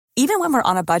Even when we're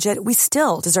on a budget, we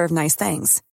still deserve nice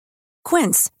things.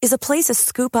 Quince is a place to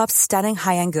scoop up stunning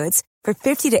high-end goods for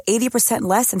 50 to 80%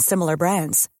 less than similar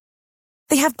brands.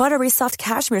 They have buttery soft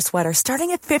cashmere sweaters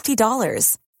starting at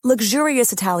 $50,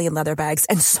 luxurious Italian leather bags,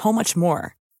 and so much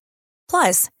more.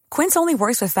 Plus, Quince only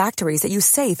works with factories that use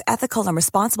safe, ethical, and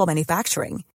responsible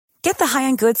manufacturing. Get the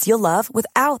high-end goods you'll love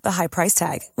without the high price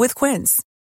tag with Quince.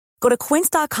 Go to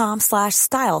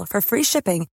quince.com/style for free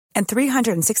shipping and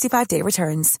 365-day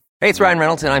returns. Hey, it's Ryan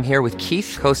Reynolds, and I'm here with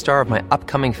Keith, co-star of my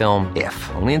upcoming film,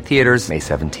 If, only in theaters May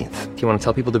 17th. Do you want to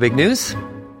tell people the big news?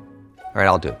 All right,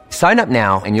 I'll do it. Sign up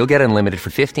now and you'll get unlimited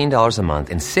for $15 a month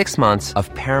and 6 months of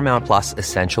Paramount Plus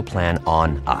Essential Plan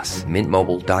on us.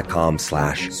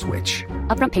 MintMobile.com/switch.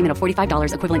 Upfront payment of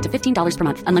 $45 equivalent to $15 per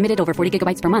month. Unlimited over 40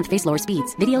 gigabytes per month. Face lower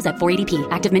speeds. Videos at 480p.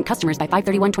 Active Mint customers by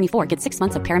 531.24 get 6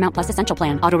 months of Paramount Plus Essential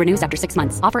Plan. Auto renews after 6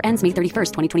 months. Offer ends May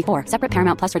 31st, 2024. Separate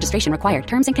Paramount Plus registration required.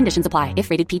 Terms and conditions apply if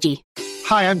rated PG.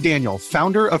 Hi, I'm Daniel,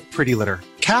 founder of Pretty Litter.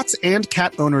 Cats and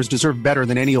cat owners deserve better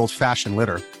than any old-fashioned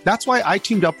litter. That's why I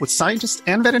teamed up with scientists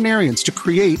and veterinarians to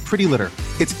create Pretty Litter.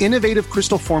 Its innovative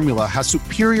crystal formula has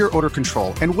superior odor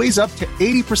control and weighs up to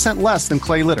 80% less than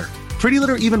clay litter. Pretty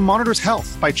Litter even monitors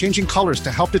health by changing colors to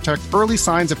help detect early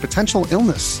signs of potential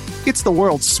illness. It's the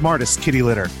world's smartest kitty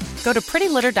litter. Go to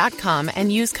prettylitter.com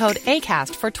and use code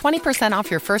ACAST for 20% off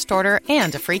your first order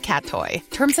and a free cat toy.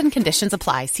 Terms and conditions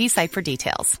apply. See site for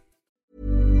details.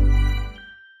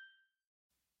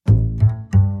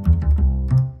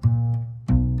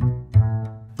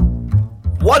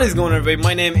 What is going on, everybody?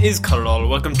 My name is Conor Lawler.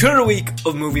 Welcome to another week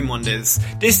of Movie Mondays.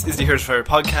 This is the Here's Fire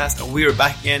podcast, and we are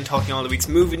back again talking all the week's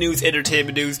movie news,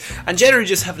 entertainment news, and generally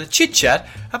just having a chit-chat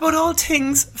about all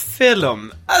things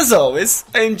film. As always,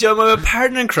 I'm joined by my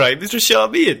partner in crime, Mr. Sean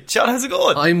Meehan. Sean, how's it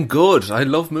going? I'm good. I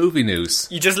love movie news.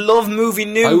 You just love movie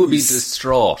news? I would be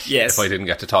distraught if I didn't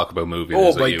get to talk about movie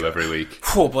news with you every week.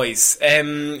 Oh, boys.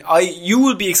 You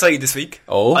will be excited this week.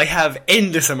 Oh? I have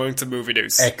endless amounts of movie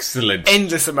news. Excellent.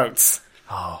 Endless amounts.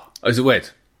 Oh,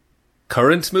 wait.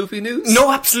 Current movie news?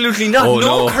 No, absolutely not. Oh,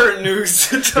 no current news.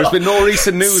 There's been no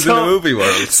recent news in the movie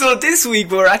world. So this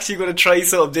week we're actually going to try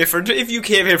something different. If you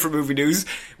came here for movie news,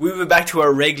 we'll be back to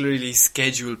our regularly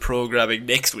scheduled programming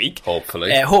next week.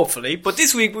 Hopefully. But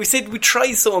this week we said we'd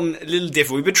try something a little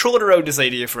different. We've been throwing around this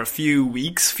idea for a few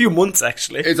months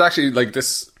actually. It's actually like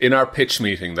this, in our pitch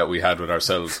meeting that we had with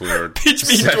ourselves, we were pitch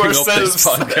meeting to ourselves. This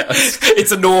podcast.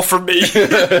 It's a no from me.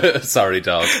 Sorry,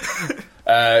 dog.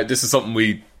 This is something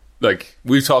we've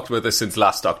talked about this since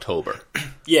last October.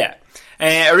 Yeah.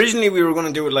 Originally we were going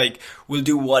to do it we'll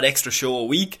do one extra show a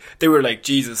week. They were like,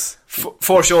 Jesus,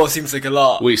 4 shows seems like a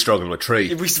lot. We struggle with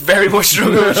 3. We very much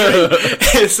struggle with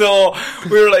 3. So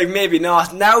we were like, maybe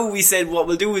not. Now we said what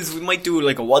we'll do is we might do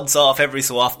like a once off every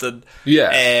so often.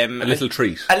 Yeah, a little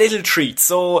treat. A little treat.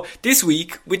 So this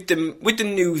week, with the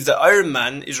news that Iron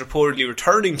Man is reportedly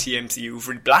returning to the MCU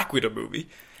for the Black Widow movie.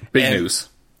 Big news.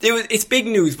 It's big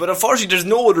news, but unfortunately there's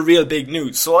no other real big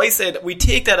news. So I said we'd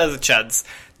take that as a chance,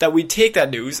 that we'd take that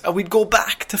news and we'd go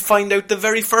back to find out the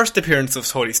very first appearance of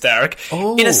Tony Stark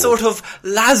in a sort of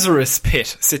Lazarus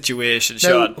Pit situation,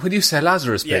 Sean. Now, when you say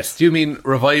Lazarus Pit, yes. Do you mean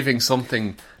reviving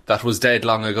something that was dead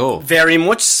long ago? Very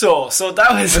much so. So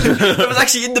that was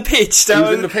actually in the pitch. It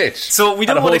was in the pitch. So we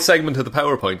don't a whole segment of the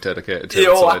PowerPoint dedicated to it.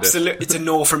 Oh, absolutely. It's a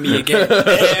no from me again.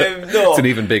 No. It's an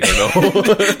even bigger no.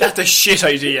 That's a shit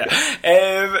idea.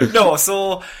 No,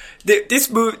 so this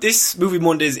Movie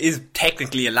Mondays is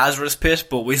technically a Lazarus Pit,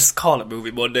 but we just call it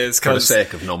Movie Mondays for the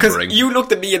sake of numbering. Because you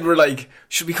looked at me and were like,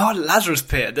 should we call it Lazarus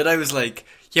Pit? And then I was like,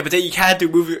 yeah, but then you can't do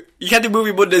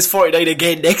Movie Mondays 49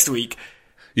 again next week.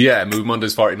 Yeah, Movie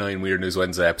Mondays 49, Weird News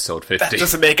Wednesday, episode 50. That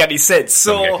doesn't make any sense.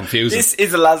 So, this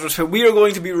is a Lazarus Pit. We are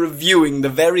going to be reviewing the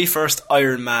very first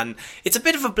Iron Man. It's a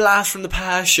bit of a blast from the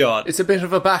past, Sean. It's a bit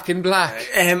of a Back in Black.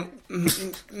 No.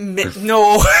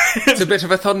 It's a bit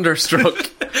of a Thunderstruck.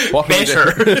 What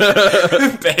Better.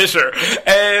 Better.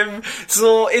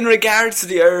 So, in regards to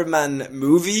the Iron Man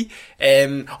movie,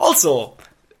 also...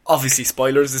 Obviously,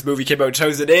 spoilers, this movie came out in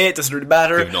 2008, doesn't really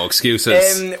matter. You have no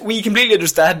excuses. We completely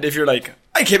understand if you're like,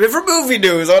 I came in for movie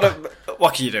news,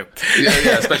 what can you do?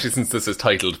 Yeah, especially since this is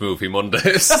titled Movie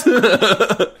Mondays.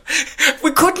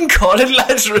 We couldn't call it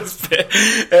Lazarus Pit.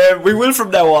 We will from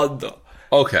now on, though.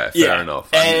 Okay, fair enough.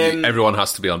 Everyone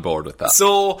has to be on board with that.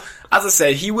 So, as I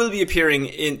said,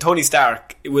 Tony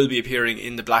Stark will be appearing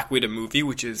in the Black Widow movie,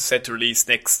 which is set to release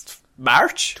next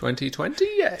March 2020,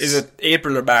 yes. Is it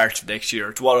April or March next year?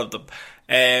 It's one of them.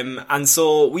 And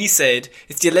so we said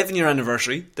it's the 11-year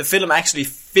anniversary. The film actually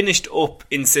finished up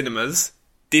in cinemas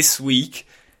this week.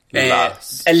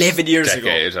 last 11 years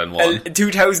decade ago. And one.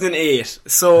 2008.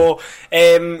 So,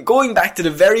 going back to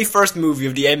the very first movie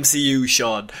of the MCU,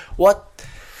 Sean, where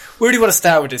do you want to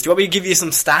start with this? Do you want me to give you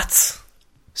some stats?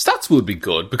 Stats would be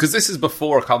good, because this is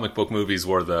before comic book movies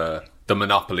were the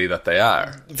monopoly that they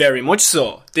are. Very much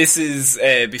so. This is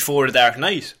before The Dark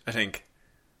Knight, I think.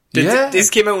 This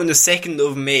came out on the 2nd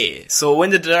of May. So when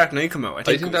did The Dark Knight come out? I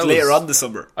think it was later on the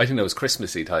summer. I think that was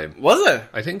Christmassy time. Was it?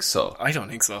 I think so. I don't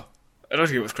think so. I don't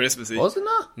think it was Christmassy. Was it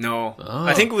not? No. Oh.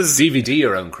 I think it was... DVD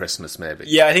around Christmas, maybe.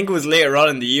 Yeah, I think it was later on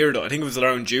in the year, though. I think it was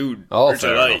around June or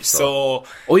July. Enough, so.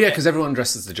 Oh, yeah, because everyone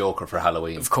dresses the Joker for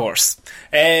Halloween. Of course.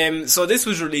 So this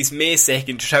was released May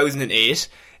 2nd, 2008.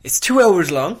 It's 2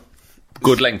 hours long.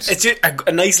 Good length. It's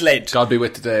a nice length. God be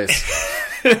with the days.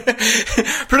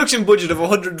 Production budget of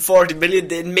 $140 million.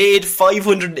 They made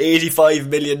 $585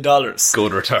 million.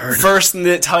 Good return. First in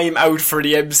the time out for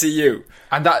the MCU.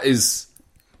 And that is...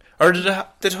 Or did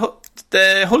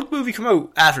the Hulk movie come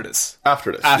out after this?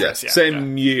 After this, yes. Yeah.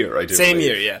 Same year, I do Same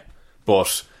believe. year, yeah.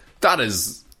 But that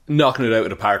is knocking it out of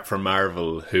the park for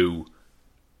Marvel, who,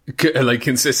 like,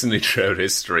 consistently throughout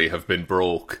history have been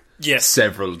broke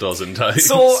several dozen times.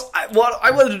 So, what I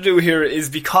wanted to do here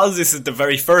is, because this is the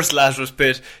very first Lazarus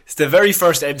Pit, it's the very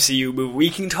first MCU movie,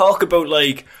 we can talk about,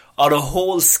 like, on a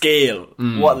whole scale,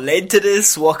 what led to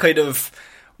this, why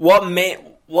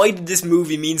did this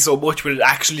movie mean so much when it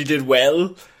actually did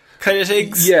well, kind of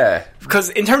things. Yeah. Because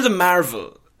in terms of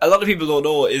Marvel, a lot of people don't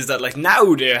know is that, like,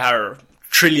 now they are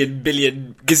trillion,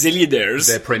 billion,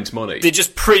 gazillionaires. They print money. They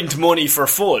just print money for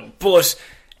fun. But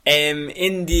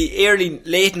in the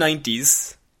late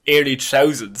 90s, early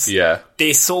 2000s,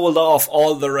 they sold off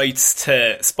all the rights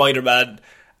to Spider-Man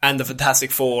and the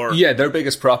Fantastic Four. Yeah, their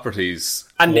biggest properties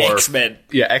and were, the X-Men.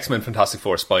 Yeah, X-Men, Fantastic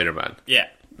Four, Spider-Man. Yeah.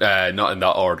 Not in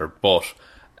that order, but...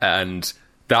 And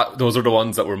those are the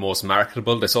ones that were most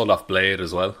marketable. They sold off Blade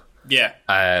as well. Yeah.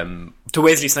 To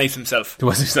Wesley Snipes himself. To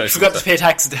Wesley Snipes. Forgot to pay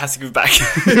taxes, it has to give back.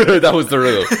 That was the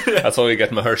rule. That's why we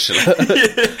get Mahershala.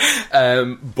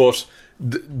 But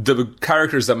the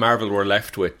characters that Marvel were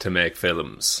left with to make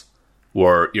films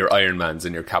were your Iron Mans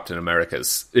and your Captain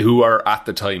Americas, who are at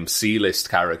the time C-list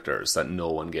characters that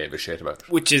no one gave a shit about.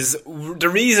 Which is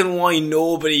the reason why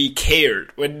nobody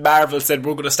cared when Marvel said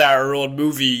we're going to start our own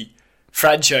movie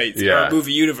franchise or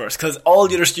movie universe, because all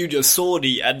the other studios,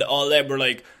 Sony and all them, were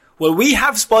like, well, we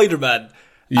have Spider-Man,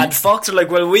 and Fox are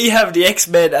like, well, we have the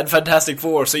X-Men and Fantastic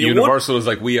Four, so Universal is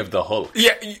like, we have the Hulk.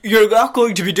 Yeah, you're not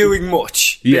going to be doing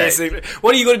much, basically.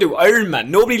 What are you going to do? Iron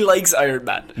Man. Nobody likes Iron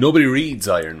Man. Nobody reads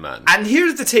Iron Man. And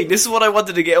here's the thing, this is what I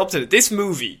wanted to get up to. This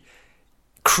movie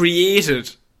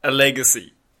created a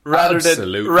legacy rather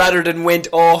than went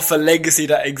off a legacy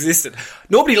that existed.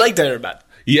 Nobody liked Iron Man.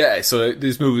 Yeah, so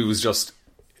this movie was just...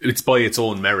 It's by its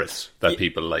own merit that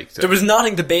people liked it. There was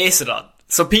nothing to base it on.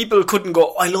 So people couldn't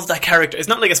go, I love that character. It's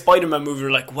not like a Spider-Man movie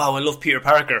where like, wow, I love Peter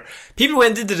Parker. People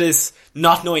went into this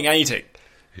not knowing anything.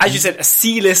 As you said, a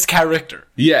C-list character.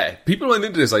 Yeah, people went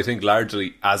into this, I think,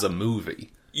 largely as a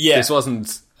movie. Yeah. This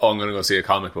wasn't, I'm going to go see a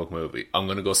comic book movie. I'm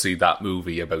going to go see that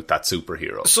movie about that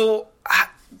superhero. So,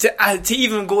 to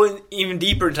even go even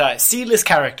deeper into that, C-list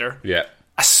character... Yeah.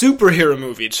 A superhero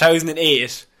movie in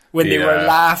 2008 when they were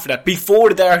laughed at before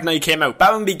The Dark Knight came out.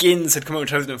 Batman Begins had come out in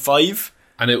 2005.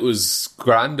 And it was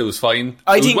grand, it was fine.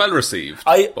 It was well received.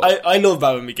 I love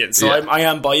Batman Begins, so I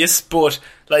am biased, but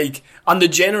like on the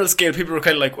general scale, people were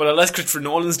kind of like, well, unless Christopher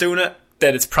Nolan's doing it,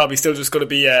 then it's probably still just going to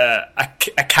be a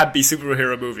campy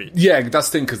superhero movie. Yeah, that's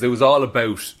the thing, because it was all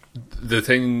about... The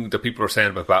thing that people were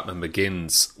saying about Batman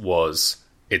Begins was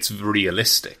it's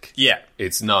realistic. Yeah.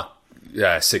 It's not...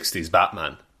 60s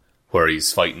Batman, where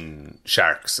he's fighting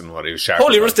sharks and what he was shark.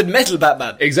 Holy rusted metal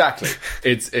Batman. Exactly.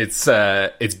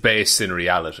 It's based in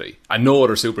reality, and no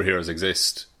other superheroes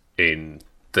exist in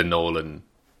the Nolan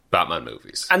Batman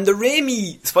movies. And the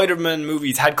Raimi Spider-Man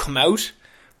movies had come out,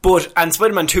 and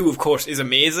Spider-Man 2, of course, is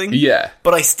amazing. Yeah,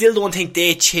 but I still don't think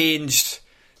they changed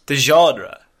the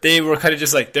genre. They were kind of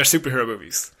just like, they're superhero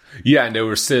movies. Yeah, and they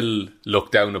were still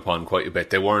looked down upon quite a bit.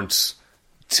 They weren't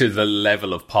to the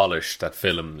level of polish that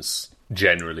films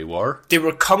generally were. They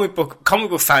were comic book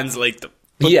fans liked them.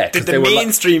 But yeah, the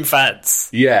mainstream fans.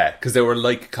 Yeah, because they were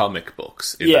like comic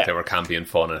books in that they were campy and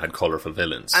fun and had colourful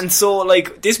villains. And so,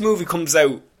 like, this movie comes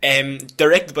out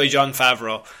directed by Jon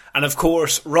Favreau, and of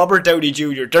course Robert Downey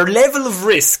Jr. Their level of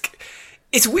risk.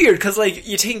 It's weird because, like,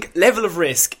 you think level of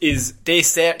risk is they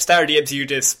started the MCU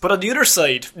this, but on the other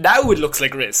side, now it looks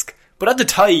like risk. But at the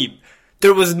time,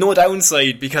 there was no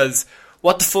downside because.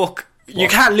 What the fuck? You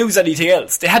can't lose anything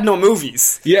else. They had no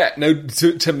movies. Yeah, now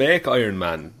to make Iron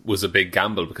Man was a big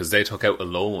gamble because they took out a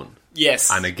loan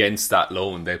Yes. And against that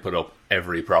loan, they put up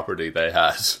every property they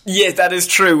had. Yes, that is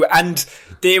true. And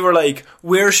they were like,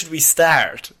 where should we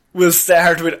start? We'll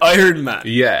start with Iron Man.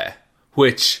 Yeah.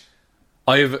 Which,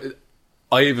 I have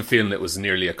a feeling it was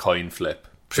nearly a coin flip.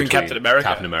 Between Captain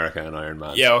America and Iron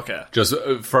Man. Yeah, okay. Just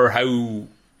for how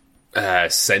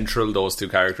central those two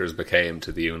characters became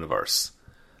to the universe.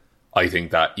 I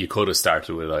think that you could have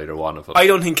started with either one of them. I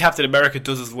don't think Captain America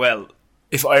does as well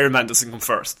if Iron Man doesn't come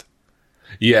first.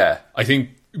 Yeah, I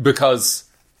think because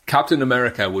Captain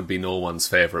America would be no one's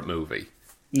favourite movie.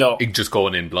 No. Just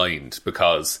going in blind,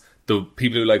 because the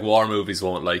people who like war movies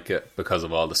won't like it because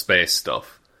of all the space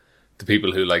stuff. The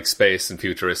people who like space and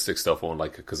futuristic stuff won't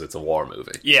like it because it's a war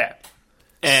movie. Yeah.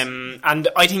 And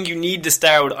I think you need to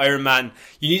start with Iron Man.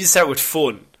 You need to start with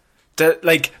fun.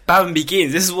 Like Batman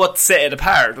Begins, this is what set it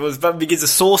apart. Was Batman Begins is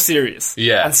so serious,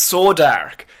 and so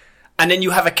dark, and then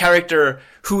you have a character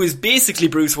who is basically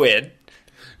Bruce Wayne,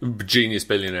 genius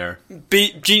billionaire,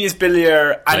 genius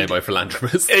billionaire, played by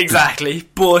philanthropist, exactly.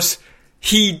 But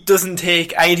he doesn't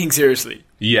take anything seriously.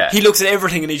 Yeah, he looks at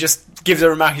everything and he just gives a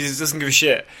remark. He just doesn't give a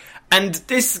shit. And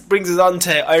this brings us on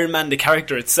to Iron Man, the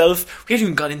character itself. We haven't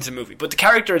even got into the movie, but the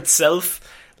character itself,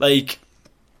 like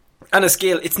on a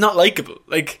scale, it's not likable.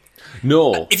 Like.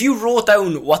 No. If you wrote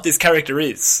down what this character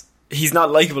is, he's not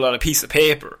likeable on a piece of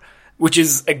paper, which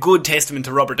is a good testament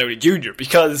to Robert Downey Jr.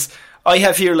 Because I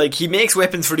have here, like, he makes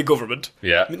weapons for the government.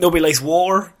 Yeah. Nobody likes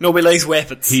war. Nobody likes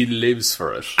weapons. He lives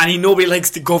for it. And nobody likes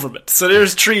the government. So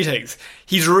there's three things.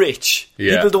 He's rich.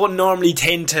 Yeah. People don't normally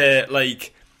tend to,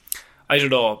 like, I don't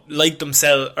know, like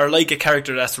themselves, or like a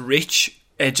character that's rich,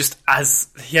 just as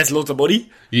he has loads of money.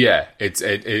 Yeah,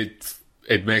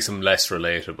 it makes him less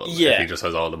relatable if he just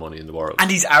has all the money in the world. And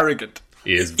he's arrogant.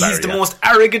 He is He's the most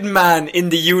arrogant man in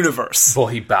the universe. But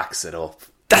he backs it up.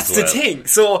 That's the thing.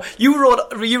 So you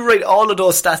write all of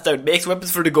those stats down. Makes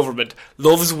weapons for the government,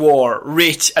 loves war,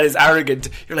 rich, and is arrogant.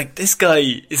 You're like, this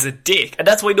guy is a dick. And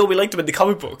that's why nobody liked him in the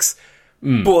comic books.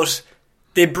 But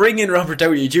they bring in Robert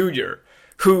Downey Jr.,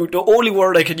 who the only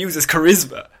word I can use is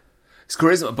charisma. It's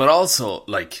charisma, but also,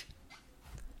 like,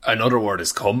 another word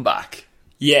is comeback.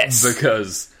 Yes.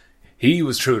 Because he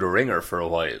was through the ringer for a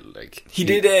while. Like he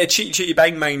did Chitty Chitty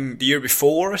Bang Bang the year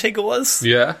before, I think it was.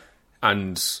 Yeah.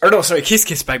 And Kiss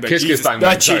Kiss Bang Bang. Kiss Bang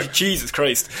Bang. Jesus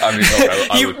Christ. I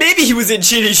mean, maybe he was in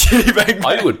Chitty Chitty Bang Bang.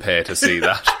 I would pay to see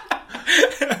that.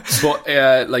 But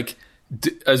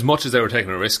as much as they were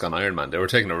taking a risk on Iron Man, they were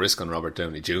taking a risk on Robert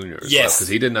Downey Jr. as well, because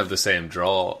he didn't have the same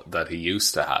draw that he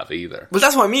used to have either. Well,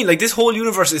 that's what I mean. Like, this whole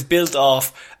universe is built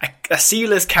off a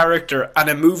C-list character and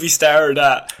a movie star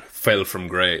that fell from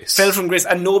grace,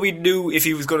 and nobody knew if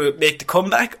he was going to make the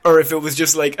comeback or if it was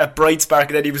just like a bright spark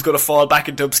and then he was going to fall back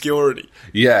into obscurity.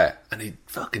 Yeah, and he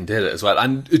fucking did it as well.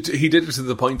 And he did it to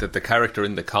the point that the character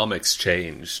in the comics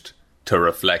changed to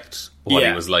reflect what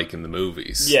he was like in the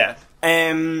movies. Yeah.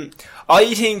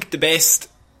 I think the best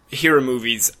hero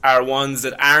movies are ones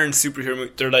that aren't superhero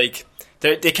movies. They're like,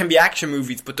 they can be action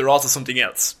movies, but they're also something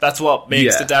else. That's what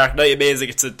makes The Dark Knight amazing.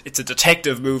 It's a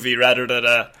detective movie rather than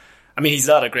I mean, he's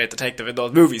not a great detective in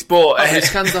those movies, but he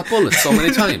scans that bullet so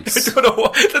many times. I don't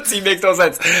know. That scene makes no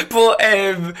sense.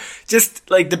 But just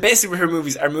like the best superhero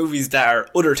movies are movies that are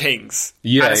other things.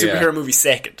 Yeah, and a superhero movie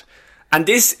second. And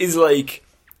this is like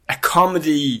a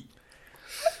comedy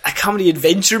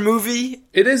adventure movie.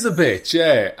 It is a bit,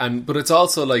 yeah. But it's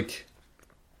also like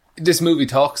this movie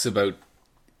talks about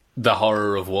the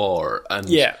horror of war and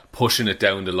pushing it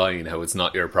down the line, how it's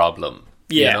not your problem.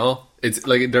 Yeah. You know? It's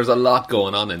like there's a lot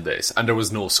going on in this, and there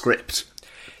was no script.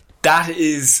 That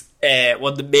is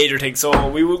one of the major things. So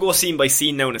we will go scene by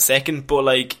scene now in a second, but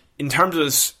like in terms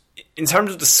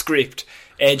of the script,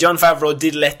 Jon Favreau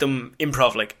did let them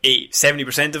improv like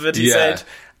 70% of it, he said,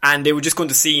 and they were just going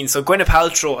to scene. So Gwyneth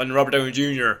Paltrow and Robert Downey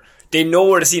Jr., they know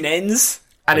where the scene ends,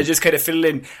 and they just kind of fill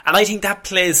in. And I think that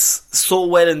plays so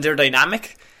well in their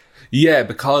dynamic.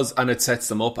 Yeah, and it sets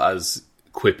them up as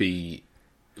quippy,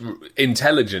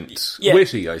 intelligent,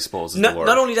 witty, I suppose is the word.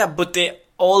 Not only that, but they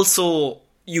also,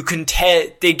 you can tell,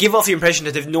 they give off the impression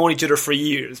that they've known each other for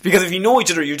years. Because if you know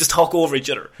each other, you just talk over each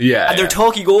other. Yeah. And they're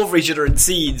talking over each other in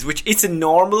scenes, which it's a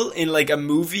normal in like a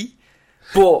movie.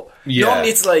 But normally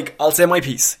it's like, I'll say my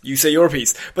piece, you say your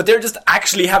piece. But they're just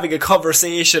actually having a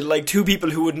conversation like two people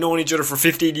who had known each other for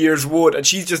 15 years would, and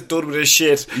she's just done with his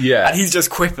shit. Yeah. And he's just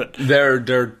quipping.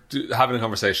 They're having a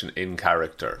conversation in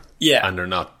character. Yeah. And they're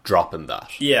not dropping that.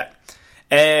 Yeah.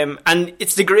 And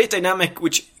it's the great dynamic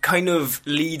which kind of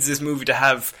leads this movie to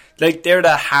have, like, they're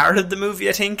the heart of the movie,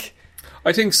 I think.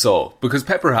 I think so, because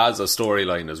Pepper has a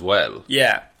storyline as well.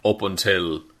 Yeah. Up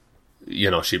until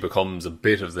she becomes a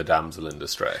bit of the damsel in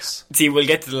distress. See, we'll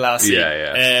get to the last scene.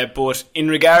 Yeah. But in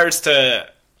regards to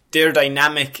their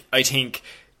dynamic, I think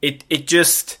it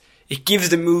gives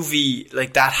the movie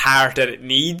like that heart that it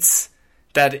needs.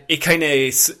 That it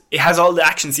has all the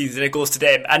action scenes and it goes to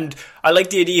them. And I like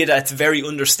the idea that it's very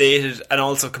understated and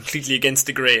also completely against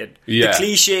the grain. Yeah. The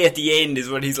cliche at the end is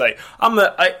when he's like,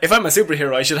 if I'm a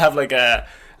superhero, I should have like a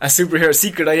superhero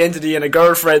secret identity and a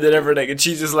girlfriend and everything. And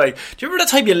she's just like, do you remember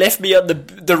that time you left me on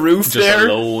the roof just there?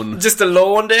 Alone. Just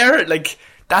alone there? Like,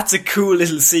 that's a cool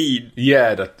little scene.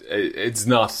 Yeah, that it's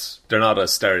not. They're not a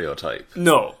stereotype.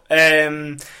 No.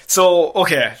 So,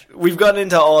 okay, we've got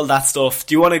into all that stuff.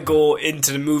 Do you want to go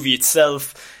into the movie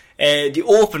itself? The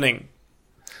opening.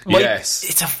 Yes.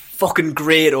 It's a fucking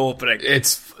great opening.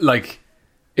 It's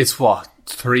what,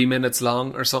 3 minutes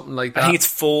long or something like that? I think it's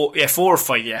 4 or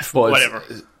 5, But whatever.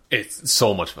 It's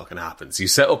so much fucking happens. You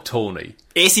set up Tony.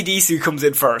 AC/DC comes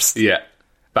in first. Yeah.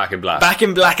 Back in Black. Back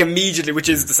in Black immediately, which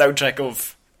is the soundtrack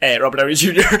of Robert Downey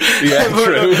Jr. Yeah,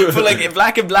 true. But like,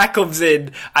 Black in Black comes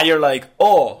in, and you're like,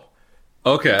 oh,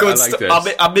 okay, good I like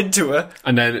this. I'm into it.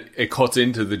 And then it cuts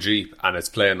into the Jeep, and it's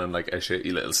playing on like a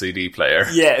shitty little CD player.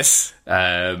 Yes.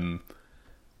 And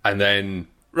then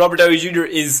Robert Downey Jr.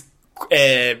 is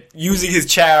using his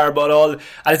charm and all,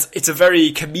 and it's a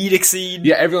very comedic scene.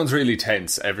 yeah, everyone's really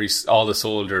tense. All the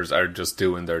soldiers are just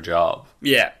doing their job.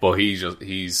 Yeah. But he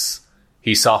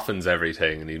softens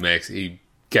everything, and he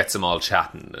gets them all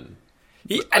chatting, and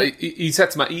he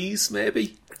sets them at ease,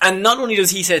 maybe. And not only does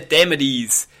he set them at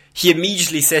ease, he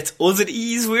immediately sets us at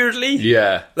ease, weirdly.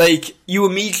 Yeah. Like, you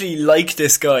immediately like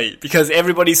this guy, because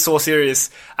everybody's so serious,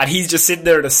 and he's just sitting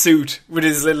there in a suit with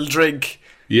his little drink.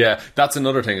 Yeah, that's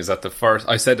another thing, is that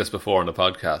I said this before on the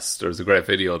podcast, there's a great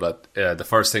video that the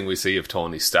first thing we see of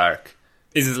Tony Stark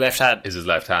Is his left hand.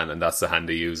 and that's the hand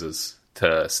he uses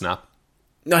to snap.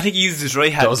 No, I think he used his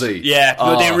right hand. Does he? Yeah.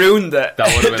 No, they ruined it. That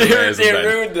would have been amazing. They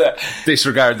ruined it.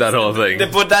 Disregard that whole thing.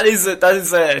 But that is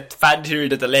a fan theory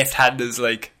that the left hand is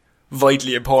like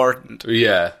vitally important.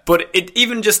 Yeah. But it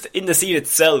even just in the scene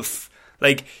itself,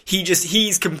 like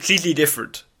he's completely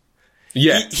different.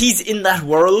 Yeah. He's in that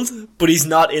world, but he's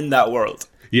not in that world.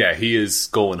 Yeah, he is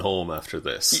going home after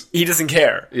this. He doesn't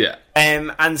care. Yeah.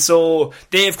 And so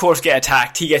they of course get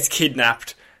attacked. He gets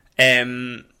kidnapped.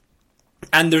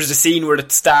 And there's a scene where the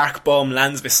Stark bomb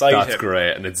lands beside him. That's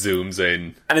great, and it zooms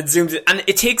in. And it zooms in. And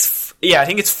it takes, I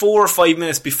think it's 4 or 5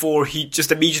 minutes before he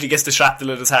just immediately gets the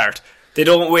shrapnel in his heart. They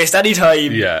don't waste any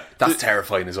time. Yeah, that's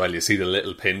terrifying as well. You see the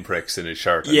little pinpricks in his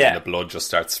shirt, and Yeah. then the blood just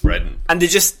starts spreading. And they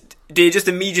just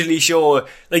immediately show,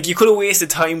 like, you could have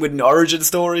wasted time with an origin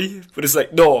story, but it's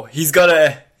like, no, he's got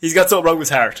something wrong with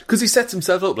his heart. Because he sets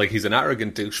himself up like he's an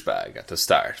arrogant douchebag at the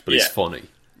start, but he's funny.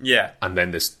 Yeah. And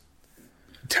then this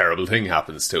terrible thing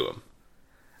happens to him.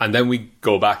 And then we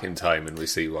go back in time and we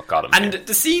see what got him And here.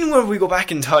 the scene where we go back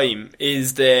in time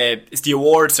is the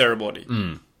award ceremony.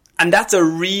 And that's a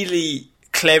really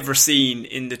clever scene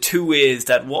in the two ways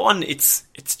that, one, it's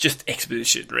just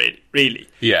exposition, really.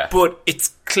 Yeah. But it's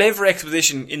clever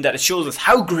exposition in that it shows us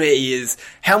how great he is,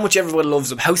 how much everyone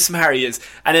loves him, how smart he is,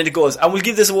 and then it goes, and we'll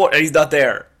give this award, and he's not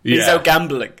there. He's Yeah. out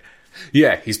gambling.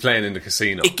 Yeah, he's playing in the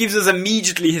casino. It gives us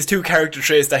immediately his two character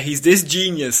traits, that he's this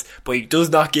genius, but he does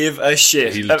not give a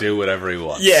shit. He'll do whatever he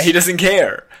wants. Yeah, he doesn't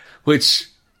care. Which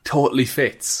totally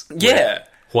fits. Yeah. with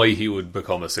why he would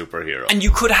become a superhero. And you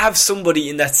could have somebody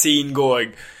in that scene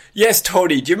going, yes,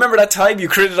 Tony, do you remember that time you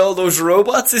created all those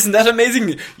robots? Isn't that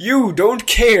amazing? You don't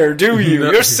care, do you?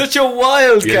 No. You're such a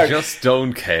wild You character. just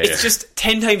don't care. It's just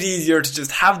 10 times easier to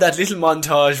just have that little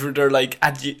montage where they're like,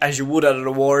 as you would at an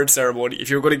award ceremony, if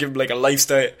you were going to give him like a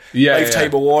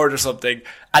lifetime award or something,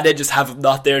 and then just have him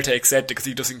not there to accept it because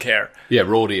he doesn't care. Yeah,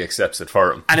 Rhodey accepts it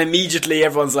for him. And immediately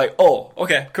everyone's like, oh,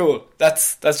 okay, cool.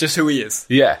 That's just who he is.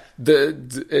 Yeah.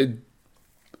 And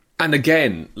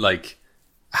again, like,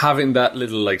 having that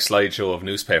little like slideshow of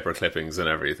newspaper clippings and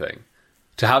everything,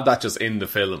 to have that just in the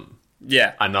film,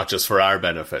 Yeah. and not just for our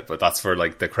benefit, but that's for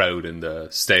like the crowd in the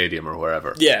stadium or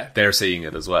wherever. Yeah. They're seeing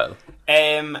it as well.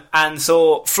 And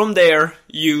so from there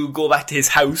you go back to his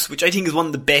house, which I think is one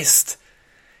of the best.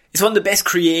 It's one of the best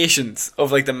creations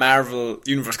of like the Marvel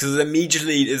universe, because it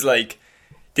immediately is like,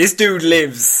 this dude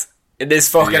lives in this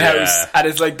fucking house, and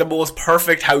it's like the most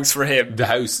perfect house for him. The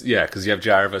house, yeah, because you have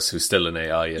Jarvis, who's still an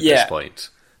AI at this point,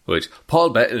 which Paul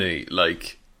Bettany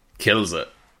like kills it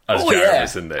as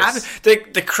Jarvis in this.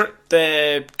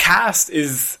 The cast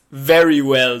is very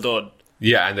well done.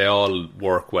 Yeah, and they all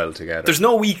work well together. There's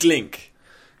no weak link.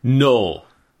 No.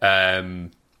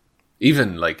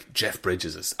 Even, like, Jeff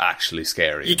Bridges is actually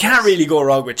scary. You can't really go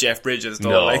wrong with Jeff Bridges,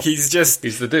 though. No. Like, he's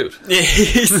the dude.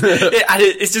 and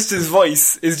it's just his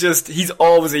voice is just, he's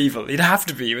always evil. He'd have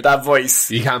to be with that voice.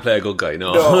 You can't play a good guy,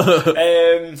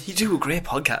 no. He'd do a great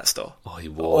podcast, though. Oh, he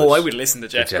would. Oh, I would listen to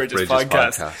Jeff Bridges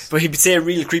podcast. But he'd say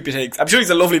really creepy things. I'm sure he's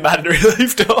a lovely man in real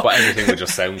life, though. But everything would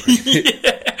just sound creepy.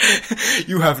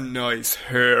 You have nice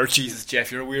hair. Jesus,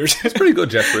 Jeff, you're weird. It's pretty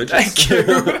good, Jeff Bridges. Thank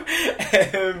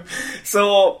you.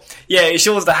 So, yeah, it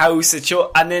shows the house.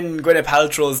 And then Gwyneth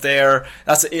Paltrow's there.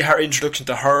 That's her introduction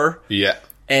to her. Yeah.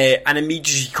 And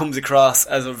immediately she comes across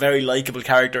as a very likeable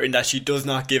character in that she does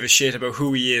not give a shit about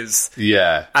who he is.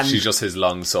 Yeah, and she's just his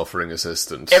long-suffering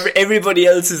assistant. Everybody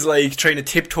else is like trying to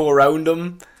tiptoe around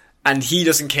him, and he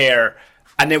doesn't care.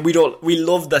 And then we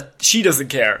love that she doesn't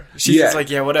care. She's just like,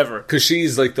 yeah, whatever. Because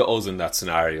she's like the us in that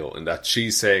scenario, in that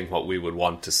she's saying what we would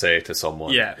want to say to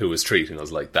someone who is treating us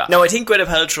like that. Now, I think Gwyneth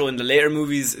Paltrow in the later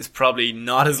movies is probably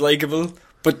not as likeable,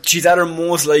 but she's at her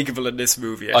most likeable in this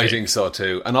movie. I think so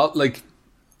too. And like,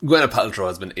 Gwyneth Paltrow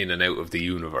has been in and out of the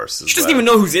universe as She doesn't even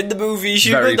know who's in the movie. She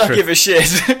does not give a shit.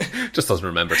 Just doesn't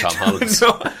remember Tom Holland.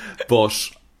 No. But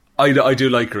I do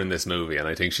like her in this movie, and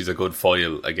I think she's a good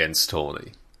foil against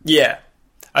Tony. Yeah.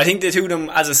 I think the two of them,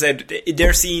 as I said,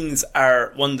 their scenes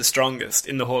are one of the strongest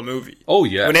in the whole movie. Oh,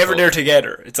 yeah. Whenever they're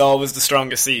together, it's always the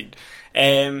strongest scene.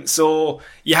 So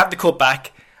you have the cut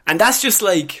back, and that's just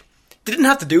like, they didn't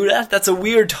have to do that. That's a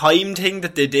weird time thing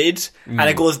that they did, and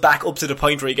it goes back up to the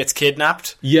point where he gets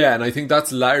kidnapped. Yeah, and I think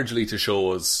that's largely to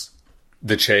show us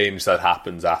the change that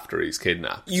happens after he's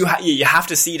kidnapped. You have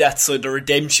to see that so the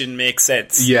redemption makes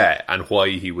sense. Yeah, and why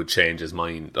he would change his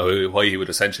mind, why he would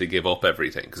essentially give up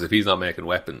everything. Because if he's not making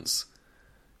weapons,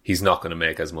 he's not going to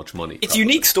make as much money. It's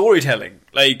unique storytelling.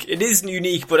 Like, it is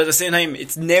unique, but at the same time,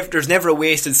 there's never a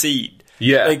wasted scene.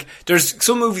 Yeah. Like, there's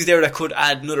some movies there that could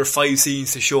add another 5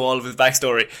 scenes to show all of his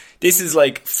backstory. This is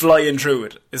like flying through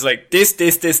it. It's like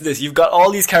this. You've got all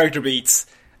these character beats,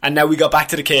 and now we got back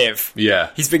to the cave.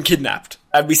 Yeah. He's been kidnapped.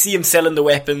 And we see him selling the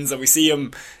weapons, and we see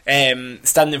him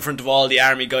standing in front of all the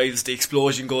army guys. The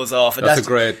explosion goes off. And that's a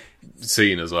great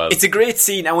scene as well. It's a great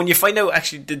scene. And when you find out,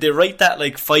 actually, did they write that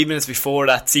like 5 minutes before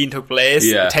that scene took place?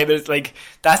 Yeah. 10 minutes, like,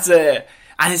 that's a...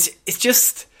 And it's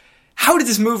just... How did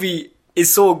this movie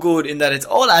is so good in that it's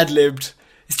all ad-libbed.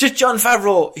 It's just Jon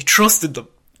Favreau, he trusted them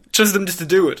just to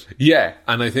do it. Yeah,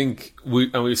 and I think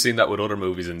we've seen that with other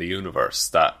movies in the universe,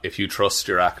 that if you trust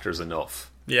your actors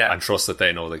enough and trust that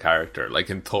they know the character, like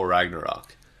in Thor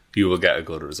Ragnarok, you will get a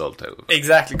good result out of it.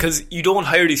 Exactly, because you don't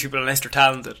hire these people unless they're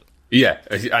talented. Yeah,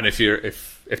 and if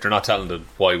they're not talented,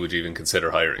 why would you even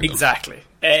consider hiring them? Exactly.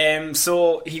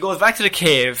 So he goes back to the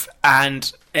cave, and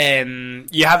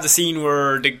you have the scene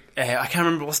where I can't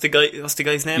remember what's the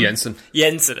guy's name? Jensen.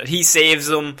 He saves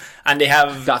them, and they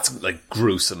have... That's like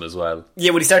gruesome as well.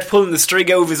 Yeah, when he starts pulling the string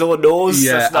out of his own nose.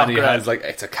 Yeah, that's not and he has like,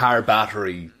 it's a car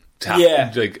battery.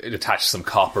 Like it attached some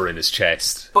copper in his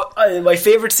chest. But my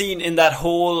favourite scene in that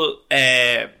whole...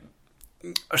 my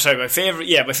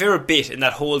favourite bit in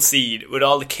that whole scene with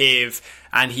all the cave,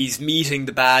 and he's meeting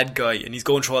the bad guy and he's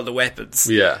going through all the weapons.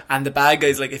 Yeah. And the bad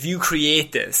guy's like, if you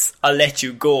create this, I'll let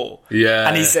you go. Yeah.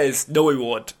 And he says, no, he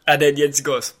won't. And then Jensen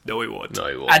goes, no, he won't. No,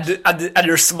 he won't. And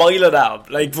they're smiling at him,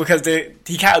 like, because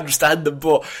he can't understand them.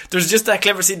 But there's just that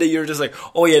clever scene that you're just like,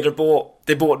 oh yeah, they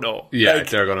both know. Yeah, like,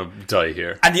 they're gonna die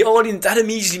here. And the audience, that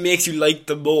immediately makes you like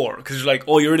them more, because you're like,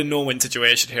 oh, you're in a no-win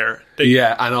situation here. Like,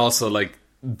 yeah, and also like,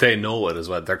 they know it as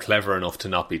well. They're clever enough to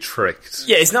not be tricked.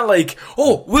 Yeah, it's not like,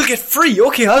 oh, we'll get free.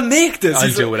 Okay, I'll make this.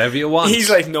 I'll do whatever you want. He's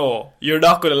like, no, you're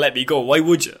not going to let me go. Why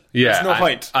would you? Yeah. There's no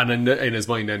point. And in his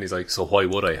mind then he's like, so why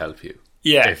would I help you?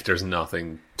 Yeah. If there's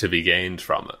nothing to be gained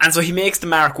from it. And so he makes the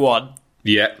Mark 1.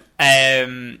 Yeah.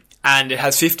 And it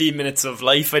has 15 minutes of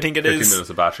life, I think it 15 is. 15 minutes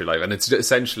of battery life. And it's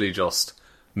essentially just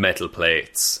metal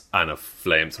plates and a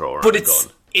flamethrower but and a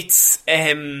gun.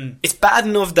 It's bad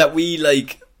enough that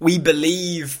we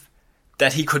believe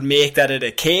that he could make that in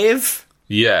a cave.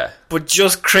 Yeah. But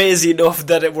just crazy enough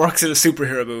that it works in a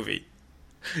superhero movie.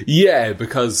 Yeah,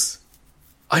 because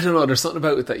I don't know, there's something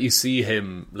about it that you see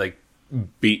him like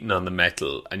beating on the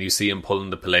metal and you see him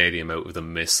pulling the palladium out of the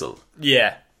missile.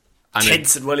 Yeah. And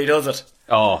Tense while he does it.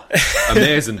 Oh,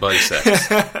 amazing biceps.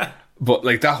 But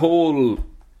like that whole,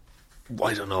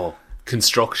 I don't know,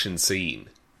 construction scene,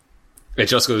 it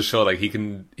just goes to show like he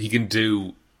can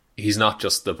do, he's not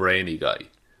just the brainy guy.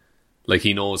 Like,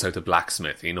 he knows how to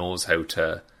blacksmith. He knows how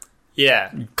to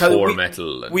pour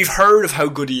metal. We've heard of how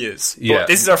good he is. But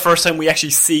this is our first time we actually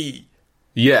see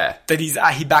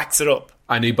that he backs it up.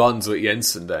 And he bonds with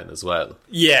Jensen then as well.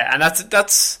 Yeah, and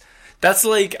that's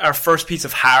like our first piece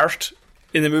of heart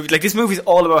in the movie. Like, this movie's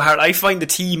all about heart. I find the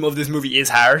theme of this movie is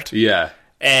heart. Yeah.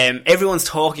 Everyone's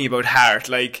talking about heart.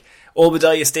 Like,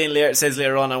 Obadiah Stane says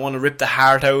later on, I want to rip the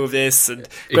heart out of this. And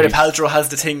Gwyneth Paltrow has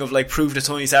the thing of, like, prove that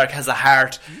Tony Stark has a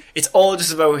heart. It's all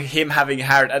just about him having a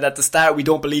heart. And at the start, we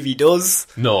don't believe he does.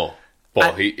 No.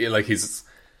 But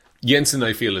Jensen,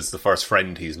 I feel, is the first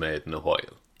friend he's made in a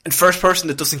while. And first person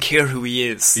that doesn't care who he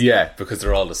is. Yeah, because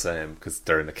they're all the same, because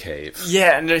they're in a cave.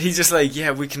 Yeah, and he's just like, yeah,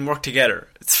 we can work together.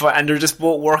 It's fine. And they're just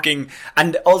both working.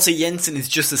 And also Jensen is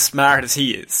just as smart as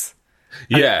he is.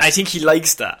 Yeah. And I think he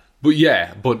likes that.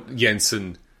 But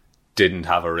Jensen didn't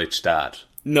have a rich dad.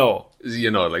 No. You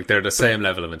know, like, they're the same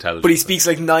level of intelligence. But he speaks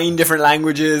like 9 different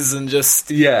languages and just...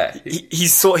 Yeah.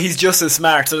 He's just as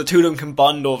smart, so the two of them can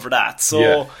bond over that. So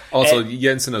yeah. Also,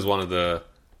 Jensen has one of the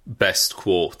best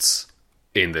quotes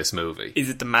in this movie. Is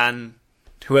it the man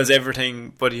who has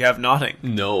everything but you have nothing?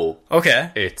 No.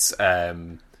 Okay. It's,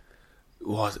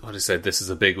 what is it? This is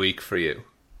a big week for you.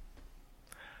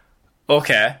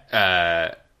 Okay.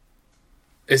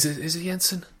 Is it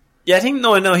Jensen? Yeah, I think,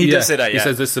 no, he does say that, yeah. He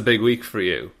says this is a big week for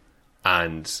you.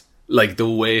 And, like, the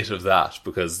weight of that,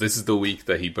 because this is the week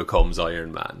that he becomes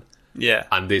Iron Man. Yeah.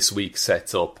 And this week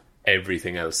sets up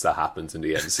everything else that happens in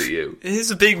the MCU. It is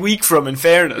a big week for him, in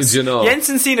fairness. You know.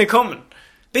 Jensen's seen it coming.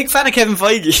 Big fan of Kevin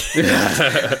Feige.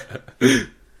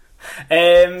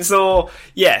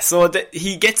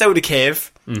 He gets out of the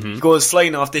cave. Mm-hmm. He goes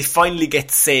flying off. They finally get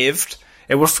saved.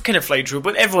 We're kind of flying through,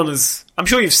 but everyone is... I'm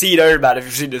sure you've seen Iron Man if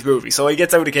you've seen this movie. So he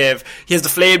gets out of the cave. He has the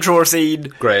flamethrower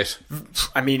scene. Great.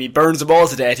 I mean, he burns them all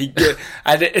to death.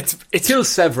 And it's kills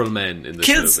several men in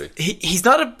this movie. He's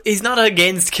not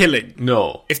against killing.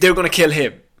 No. If they're going to kill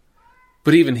him.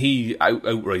 But even he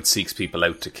outright seeks people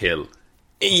out to kill.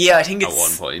 Yeah, I think it's... At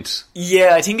one point.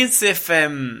 Yeah, I think it's if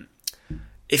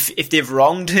they've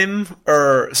wronged him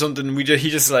or something, he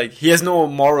just like... He has no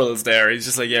morals there. He's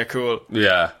just like, yeah, cool.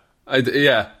 Yeah. I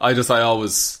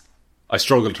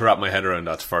struggled to wrap my head around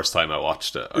that the first time I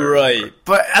watched it. Right.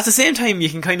 But at the same time, you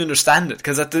can kind of understand it,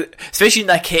 because especially in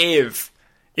that cave,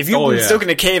 if you've been stuck in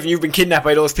a cave and you've been kidnapped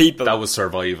by those people... That was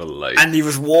survival, like... And he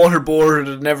was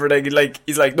waterboarded and everything, like,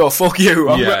 he's like, no, fuck you,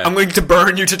 I'm going to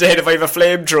burn you to death if I have a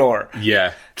flamethrower.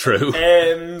 Yeah, true.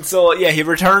 He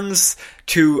returns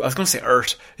to... I was going to say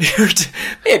Earth.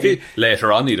 Maybe.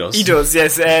 Later on he does. He does,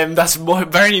 yes. That's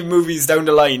very movies down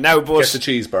the line now, but... Gets a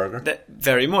cheeseburger.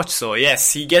 Very much so,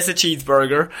 yes. He gets a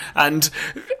cheeseburger, and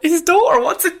his daughter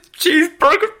wants a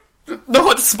cheeseburger.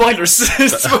 No, it's spoilers.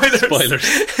 Spoilers.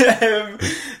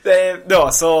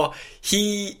 So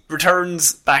he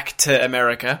returns back to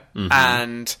America,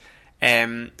 and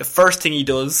the first thing he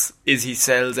does is he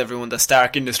sells everyone that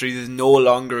Stark Industries is no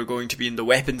longer going to be in the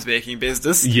weapons making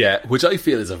business. Yeah, which I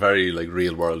feel is a very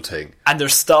real world thing. And their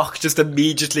stock just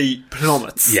immediately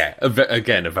plummets. Yeah,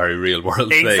 again, a very real world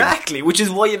thing. Exactly, which is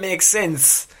why it makes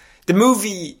sense. The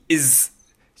movie is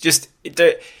just...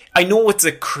 I know it's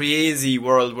a crazy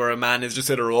world where a man is just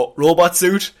in a robot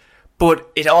suit, but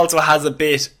it also has a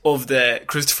bit of the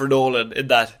Christopher Nolan in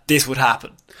that this would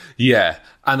happen. Yeah,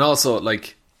 and also,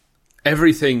 like,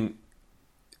 everything...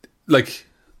 Like,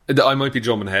 I might be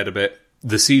jumping ahead a bit.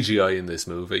 The CGI in this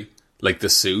movie, like the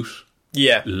suit,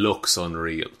 looks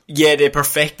unreal. Yeah, they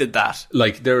perfected that.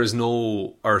 Like, there is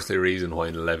no earthly reason why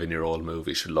an 11-year-old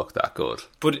movie should look that good.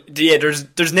 But, yeah,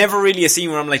 there's never really a scene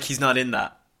where I'm like, he's not in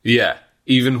that. Yeah.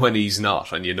 Even when he's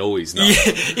not, and you know he's not.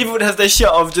 Yeah, even when it has the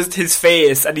shot of just his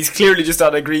face, and he's clearly just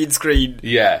on a green screen.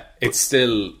 Yeah, it's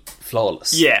still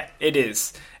flawless. Yeah, it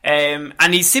is. And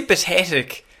he's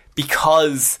sympathetic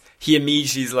because he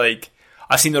immediately is like,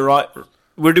 I've seen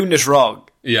we're doing this wrong.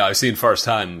 Yeah, I've seen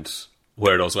firsthand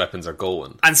where those weapons are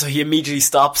going. And so he immediately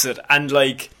stops it. And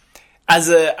like, as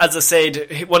I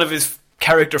said, one of his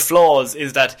character flaws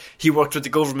is that he worked with the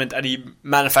government and he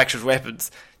manufactured weapons.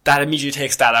 That immediately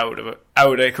takes that out of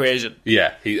the equation.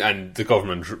 Yeah, and the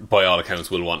government, by all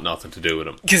accounts, will want nothing to do with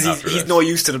him. Because he's no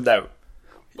use to them now.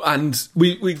 And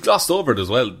we glossed over it as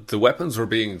well. The weapons were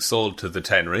being sold to the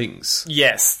Ten Rings.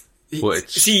 Yes.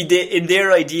 In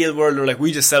their ideal world, they're like,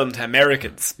 we just sell them to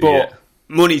Americans. But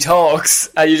money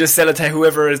talks, and you just sell it to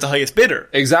whoever is the highest bidder.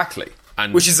 Exactly.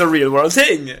 Which is a real world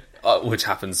thing. Which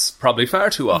happens probably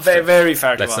far too often. Very, very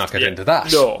far too often. Let's not get into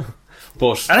that. No.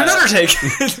 But and another take.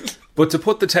 But to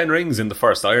put the Ten Rings in the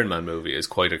first Iron Man movie is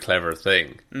quite a clever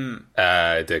thing.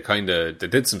 They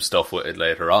did some stuff with it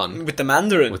later on. With the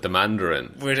Mandarin.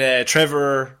 With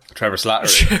Trevor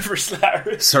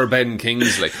Slattery. Sir Ben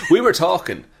Kingsley. We were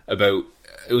talking about,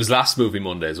 it was last Movie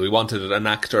Mondays, we wanted an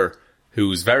actor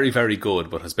who's very, very good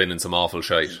but has been in some awful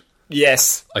shite.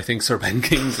 Yes. I think Sir Ben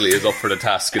Kingsley is up for the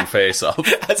task in Face Off.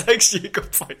 That's actually a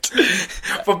good point.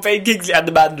 But Ben Kingsley and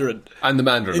the Mandarin. And the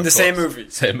Mandarin, in the same movie.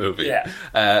 Same movie.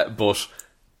 Yeah. But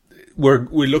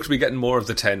we look to be getting more of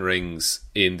the Ten Rings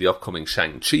in the upcoming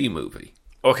Shang-Chi movie.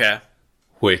 Okay.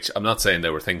 Which, I'm not saying they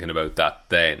were thinking about that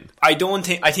then. I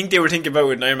think they were thinking about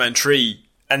it in Iron Man 3,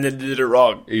 and then they did it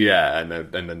wrong. Yeah, and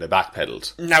then they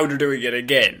backpedaled. Now they're doing it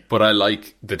again. But I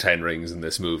like the Ten Rings in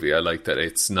this movie. I like that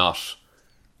it's not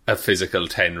a physical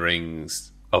 10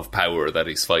 rings of power that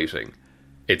he's fighting.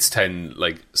 It's 10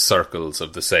 like circles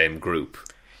of the same group.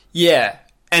 Yeah,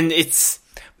 and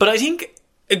but I think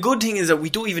a good thing is that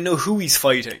we don't even know who he's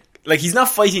fighting. Like, he's not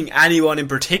fighting anyone in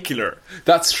particular.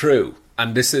 That's true.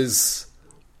 And this is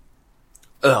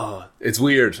it's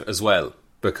weird as well,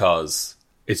 because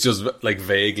it's just like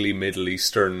vaguely Middle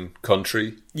Eastern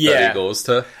country that he goes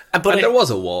to. And there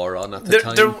was a war on at the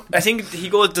time. I think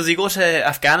does he go to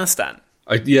Afghanistan?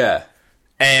 Yeah.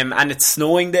 And it's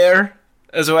snowing there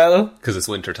as well. Because it's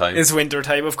winter time. It's winter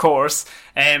time, of course.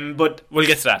 But we'll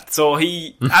get to that. So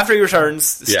after he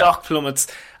returns, the stock plummets,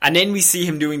 and then we see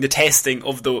him doing the testing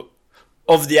of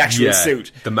the actual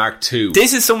suit. The Mark II.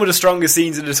 This is some of the strongest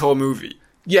scenes in this whole movie.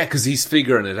 Yeah, because he's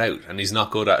figuring it out, and he's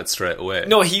not good at it straight away.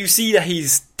 No, you see that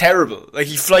he's terrible. Like,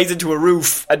 he flies into a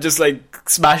roof and just, like,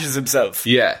 smashes himself.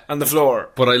 Yeah. On the floor.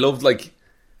 But I love, like,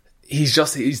 he's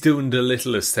doing the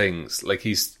littlest things. Like,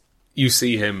 you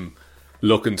see him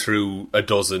looking through a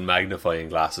dozen magnifying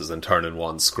glasses and turning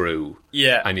one screw.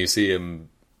 Yeah. And you see him,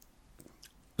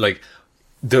 like,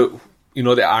 the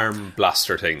arm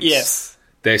blaster things. Yes.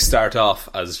 They start off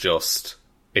as just,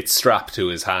 it's strapped to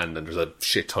his hand and there's a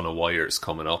shit ton of wires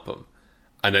coming up him.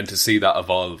 And then to see that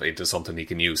evolve into something he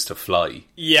can use to fly.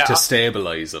 Yeah. To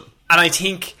stabilise him. And I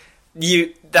think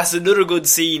that's another good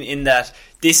scene in that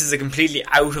this is a completely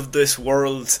out of this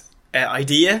world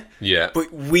idea. Yeah.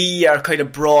 But we are kind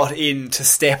of brought in to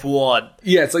step one.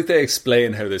 Yeah, it's like they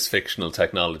explain how this fictional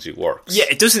technology works. Yeah,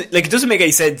 it doesn't make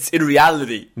any sense in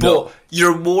reality. But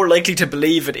you're more likely to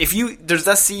believe it. There's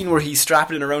that scene where he's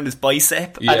strapping it around his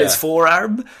bicep and his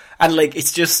forearm, and like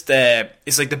it's just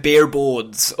it's like the bare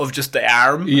bones of just the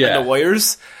arm and the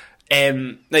wires.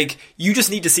 Like, you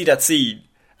just need to see that scene.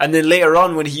 And then later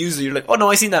on, when he uses it, you're like, oh no,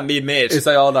 I seen that made. It's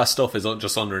like all that stuff is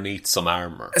just underneath some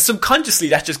armour. Subconsciously,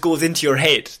 that just goes into your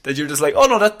head. That you're just like, oh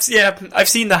no, I've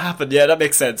seen that happen. Yeah, that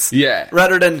makes sense. Yeah.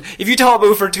 Rather than, if you talk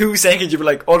about it for 2 seconds, you'd be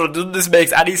like, oh no, none of this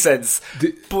makes any sense.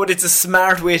 But it's a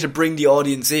smart way to bring the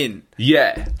audience in.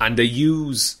 Yeah, and they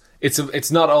use...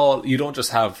 It's not all... You don't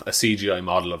just have a CGI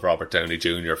model of Robert Downey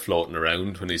Jr. floating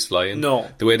around when he's flying. No.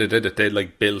 The way they did it, they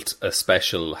like built a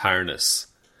special harness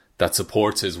that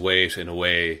supports his weight in a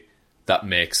way that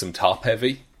makes him top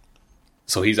heavy.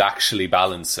 So he's actually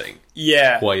balancing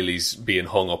while he's being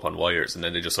hung up on wires, and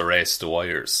then they just erase the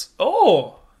wires.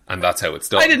 Oh. And that's how it's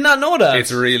done. I did not know that.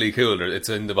 It's really cool. It's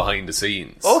in the behind the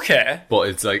scenes. Okay. But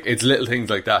it's little things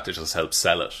like that just help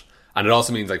sell it. And it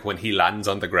also means like when he lands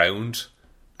on the ground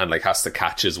and like has to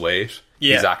catch his weight,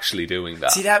 he's actually doing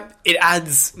that. See, that it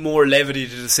adds more levity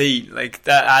to the scene. Like,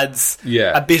 that adds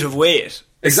a bit of weight.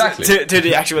 Exactly. To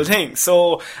the actual thing.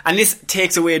 So, and this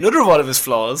takes away another one of his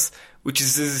flaws, which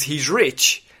is he's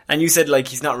rich. And you said, like,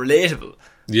 he's not relatable.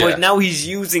 Yeah. But now he's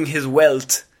using his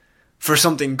wealth for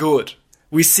something good.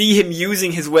 We see him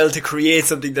using his wealth to create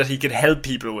something that he can help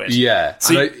people with. Yeah.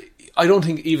 So I don't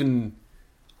think even...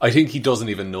 I think he doesn't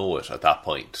even know it at that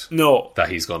point. No. That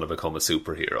he's going to become a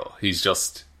superhero. He's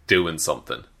just doing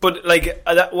something. But, like,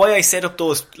 why I set up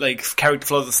those, like, character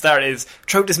flaws at the start is,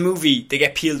 throughout this movie, they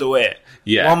get peeled away.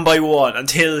 Yeah. One by one,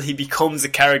 until he becomes a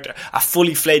character, a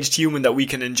fully fledged human that we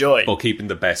can enjoy. But keeping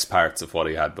the best parts of what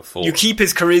he had before. You keep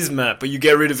his charisma, but you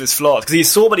get rid of his flaws. Because he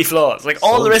has so many flaws. Like,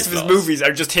 all the rest of his movies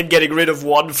are just him getting rid of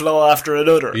one flaw after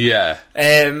another. Yeah.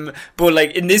 But,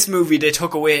 like, in this movie, they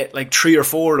took away, like, 3 or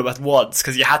 4 of them at once,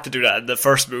 because you had to do that in the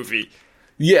first movie.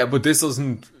 Yeah, but this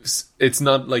doesn't... It's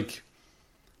not, like,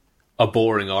 a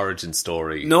boring origin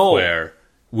story. No. Where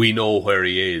we know where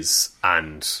he is,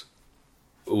 and...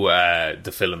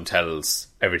 the film tells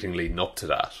everything leading up to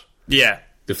that. Yeah.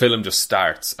 The film just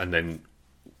starts and then...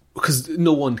 Because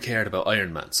no one cared about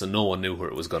Iron Man, so no one knew where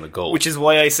it was going to go. Which is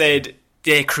why I said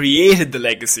they created the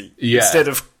legacy. Yeah.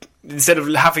 Instead of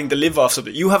having to live off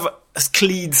something. You have a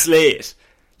clean slate.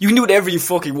 You can do whatever you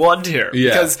fucking want here. Yeah.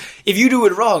 Because if you do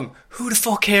it wrong, who the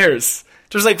fuck cares?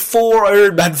 There's like 4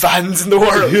 Iron Man fans in the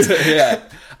world. Yeah.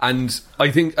 And I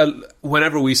think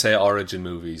whenever we say origin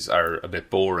movies are a bit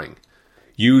boring...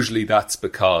 Usually that's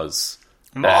because...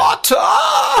 Marta!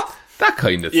 That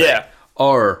kind of thing. Yeah.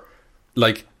 Or,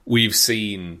 like, we've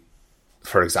seen,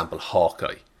 for example,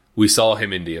 Hawkeye. We saw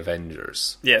him in the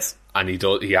Avengers. Yes. and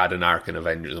he had an arc in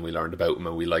Avengers, and we learned about him,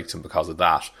 and we liked him because of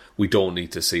that. We don't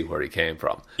need to see where he came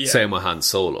from. Yeah. Same with Han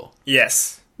Solo.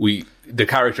 Yes. The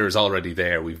character is already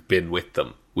there. We've been with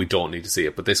them. We don't need to see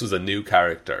it. But this was a new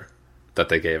character that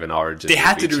they gave an origin. They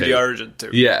had to do too. the origin too.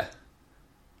 Yeah.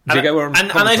 Do you get where I'm and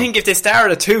coming I from? think if they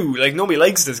started at 2, like, nobody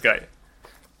likes this guy.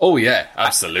 Oh yeah,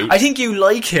 absolutely. I think you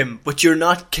like him, but you're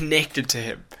not connected to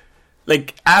him.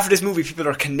 Like, after this movie, people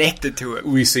are connected to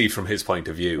him. We see from his point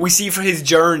of view. We see for his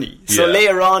journey. So Yeah.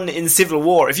 later on in Civil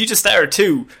War, if you just start at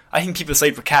 2, I think people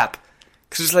side for Cap.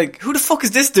 Because it's like, who the fuck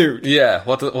is this dude? Yeah,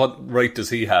 what right does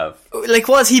he have? Like,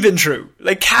 what has he been through?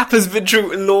 Like, Cap has been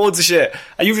through loads of shit.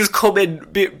 And you just come in,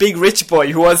 big rich boy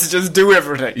who wants to just do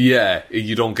everything. Yeah,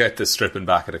 you don't get the stripping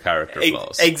back of the character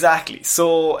flaws. Exactly.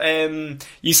 So,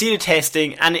 you see the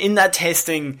testing, and in that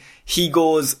testing, he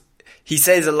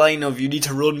says a line of, you need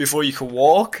to run before you can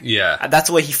walk. Yeah. And that's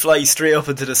why he flies straight up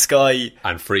into the sky.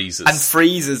 And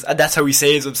freezes. And that's how he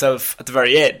saves himself at the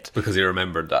very end. Because he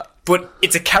remembered that. But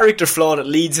it's a character flaw that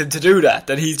leads him to do that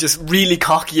he's just really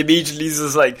cocky immediately. He's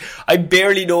just like, I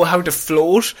barely know how to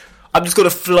float. I'm just going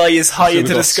to fly as high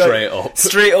into the sky.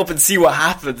 Straight up and see what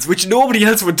happens, which nobody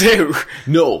else would do.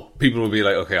 No. People would be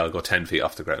like, okay, I'll go 10 feet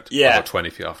off the ground. Yeah. I'll go 20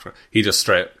 feet off the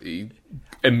ground. He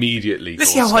immediately Let's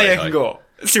goes see how high I high. can go.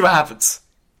 Let's see what happens.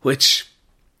 Which,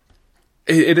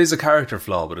 it is a character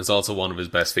flaw, but it's also one of his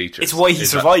best features. It's why he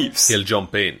survives. He'll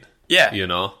jump in. Yeah. You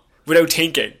know? Without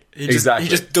thinking. He just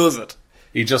does it.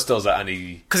 He just does it, and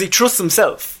he... Because he trusts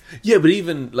himself. Yeah, but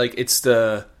even, like, it's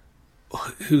the...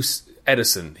 Who's...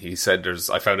 Edison, he said,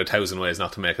 I found 1,000 ways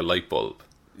not to make a light bulb.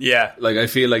 Yeah. Like, I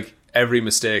feel like every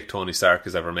mistake Tony Stark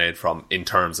has ever made in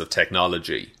terms of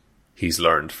technology, he's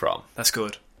learned from. That's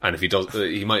good. And if he does,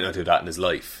 he might not do that in his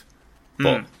life.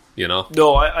 But, you know?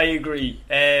 No, I agree.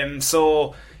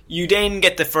 So, you then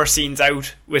get the first scenes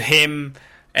out with him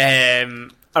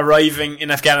arriving in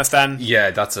Afghanistan.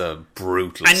 Yeah, that's a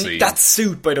brutal scene. And that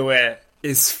suit, by the way,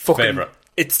 is fucking... Favourite.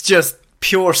 It's just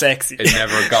pure sexy. It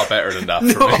never got better than that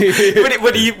for No,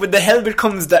 me. when the helmet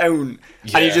comes down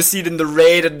and you just see it in the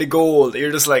red and the gold,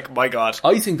 you're just like, my God.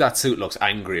 I think that suit looks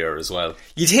angrier as well.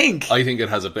 You think? I think it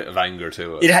has a bit of anger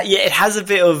to it. It has a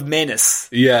bit of menace.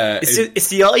 Yeah. It's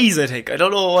the eyes, I think. I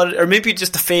don't know what... Or maybe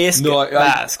just the face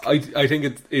mask. I think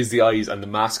it is the eyes, and the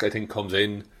mask, I think, comes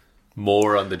in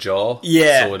more on the jaw.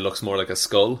 Yeah. So it looks more like a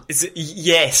skull.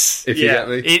 Yes. If you get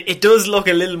me. It does look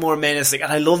a little more menacing,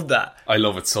 and I love that. I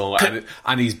love it so much.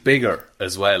 And he's bigger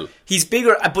as well. He's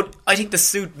bigger, but I think the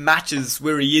suit matches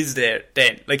where he is there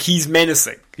then. Like, he's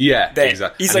menacing. Yeah, then.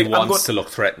 exactly. He's and like, he wants to look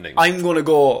threatening. I'm going to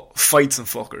go fight some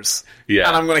fuckers. Yeah.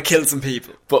 And I'm going to kill some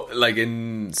people. But, like,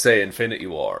 in, say, Infinity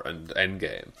War and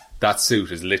Endgame, that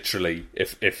suit is literally,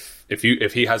 if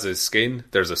he has his skin,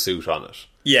 there's a suit on it.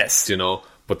 Yes. Do you know?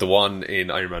 But the one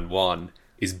in Iron Man 1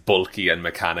 is bulky and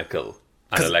mechanical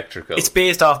and electrical. It's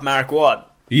based off Mark 1.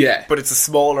 Yeah. But it's a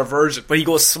smaller version. But he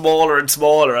goes smaller and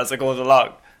smaller as it goes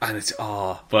along. And it's,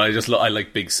 but I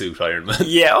like big suit Iron Man.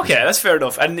 Yeah, okay, that's fair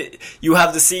enough. And you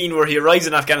have the scene where he arrives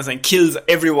in Afghanistan, kills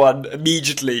everyone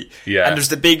immediately. Yeah. And there's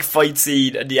the big fight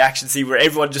scene and the action scene where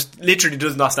everyone just literally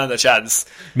does not stand a chance.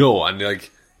 No, and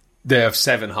like, they have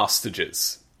 7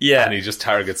 hostages. Yeah. And he just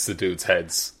targets the dude's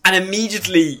heads. And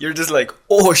immediately you're just like,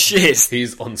 oh shit.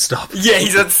 He's unstoppable. Yeah,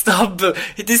 he's unstoppable.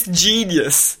 This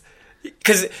genius.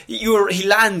 Because he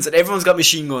lands and everyone's got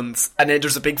machine guns and then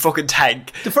there's a big fucking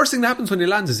tank. The first thing that happens when he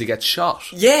lands is he gets shot.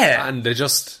 Yeah. And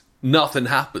nothing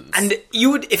happens. And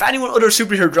if anyone other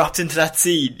superhero dropped into that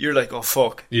scene, you're like, oh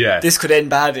fuck. Yeah. This could end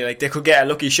badly. Like, they could get a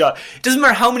lucky shot. It doesn't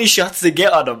matter how many shots they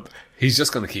get on him. He's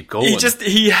just going to keep going.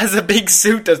 He has a big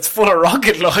suit that's full of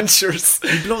rocket launchers.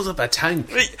 He blows up a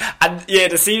tank. And yeah,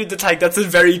 the scene with the tank, that's a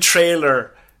very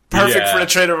trailer. Perfect for a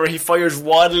trailer where he fires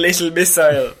one little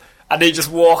missile and he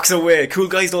just walks away. Cool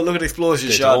guys don't look at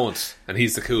explosions. They don't. And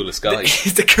he's the coolest guy.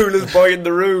 He's the coolest boy in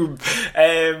the room.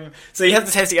 So he has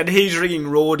the testing and he's ringing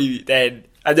Rhodey then.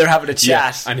 And they're having a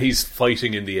chat. Yeah, and he's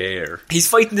fighting in the air. He's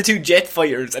fighting the 2 jet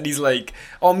fighters and he's like,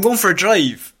 oh, I'm going for a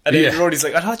drive. And then Rhodey's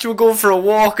like, I thought you were going for a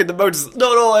walk in the mountains.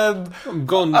 No,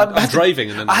 I'm driving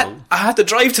and then I had to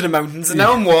drive to the mountains and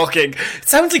now I'm walking. It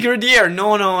sounds like you're in the air.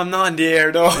 No, I'm not in the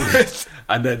air, no.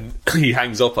 And then he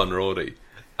hangs up on Rhodey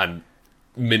and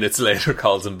minutes later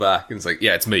calls him back and it's like,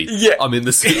 yeah, it's me. Yeah. I'm in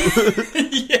the suit.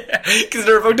 Yeah, because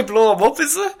they're about to blow him up,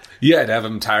 is it? Yeah, they have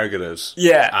him targeted.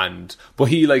 Yeah. But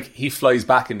he flies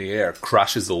back in the air,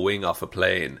 crashes the wing off a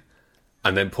plane,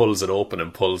 and then pulls it open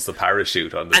and pulls the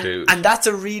parachute on the dude. And that's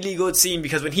a really good scene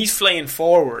because when he's flying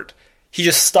forward, he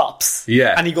just stops.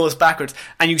 Yeah. And he goes backwards.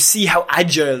 And you see how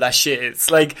agile that shit is.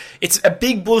 Like, it's a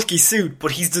big bulky suit,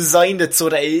 but he's designed it so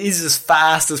that it is as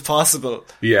fast as possible.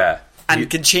 Yeah. and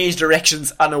can change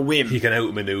directions on a whim. He can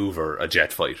outmaneuver a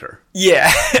jet fighter.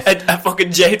 Yeah, a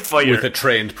fucking jet fighter. With a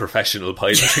trained professional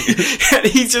pilot. And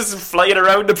he's just flying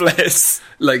around the place.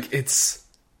 Like, it's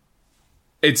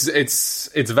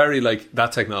very, like,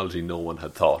 that technology no one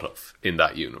had thought of in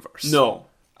that universe. No.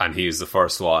 And he is the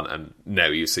first one, and now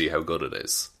you see how good it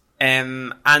is.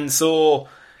 And so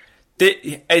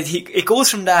it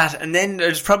goes from that, and then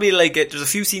there's probably there's a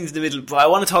few scenes in the middle. But I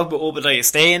want to talk about Obadiah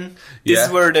Stane. This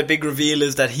is where the big reveal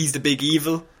is that he's the big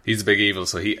evil. He's the big evil,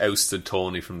 so he ousted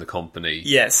Tony from the company.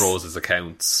 Yes, froze his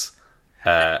accounts.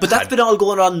 But that's been all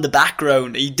going on in the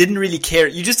background. He didn't really care.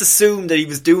 You just assumed that he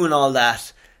was doing all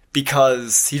that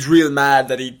because he's real mad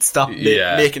that he stopped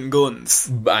making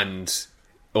guns. And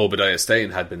Obadiah Stane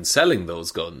had been selling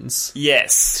those guns,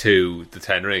 to the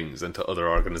Ten Rings and to other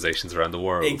organisations around the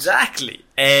world. Exactly,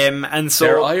 and so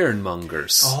they're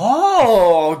ironmongers.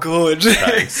 Oh, good.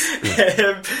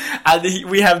 And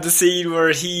we have the scene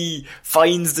where he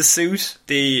finds the suit,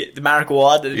 the Mark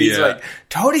 1, and he's like,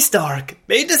 Tony Stark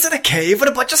made this in a cave with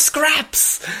a bunch of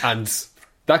scraps, and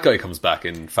that guy comes back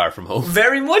in Far From Home.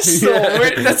 Very much so.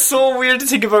 That's so weird to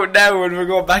think about now when we're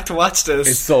going back to watch this.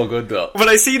 It's so good though. When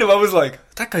I seen him, I was like,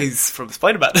 that guy's from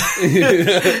Spider-Man.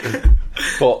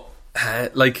 But, I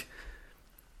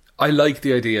like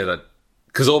the idea that,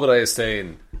 because Obadiah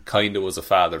Stane kind of was a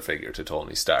father figure to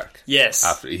Tony Stark.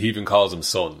 Yes. He even calls him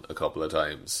son a couple of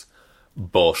times.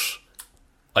 But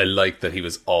I like that he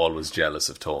was always jealous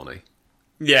of Tony.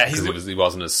 Yeah, because he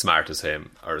wasn't as smart as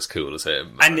him or as cool as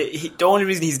him. And the only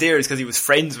reason he's there is because he was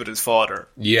friends with his father.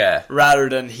 Yeah. Rather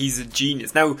than he's a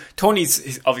genius. Now,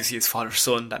 Tony's obviously his father's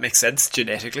son. That makes sense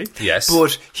genetically. Yes.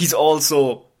 But he's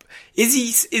also... Is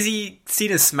he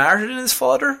seen as smarter than his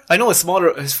father? I know his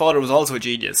father was also a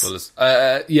genius.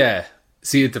 Well, yeah.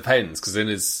 See, it depends, because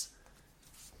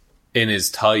in his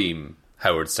time,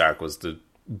 Howard Stark was the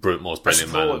most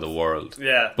brilliant man in the world.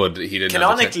 Yeah. But he didn't...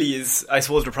 Canonically, I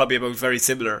suppose they're probably about very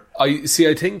similar. I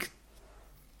think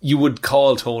you would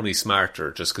call Tony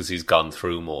smarter just because he's gone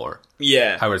through more.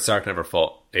 Yeah. Howard Stark never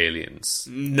fought aliens.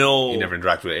 No. He never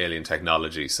interacted with alien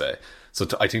technology, say. So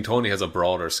I think Tony has a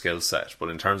broader skill set, but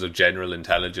in terms of general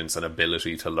intelligence and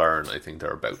ability to learn, I think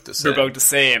they're about the same. They're about the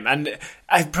same. And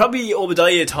I probably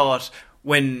Obadiah thought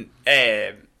when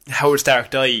Howard Stark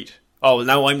died, oh, well,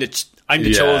 now I'm the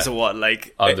chosen one.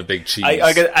 I'm the big cheese.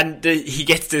 He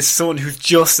gets this son who's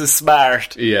just as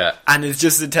smart. Yeah. And is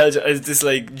just as intelligent as this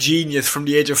genius from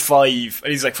the age of 5.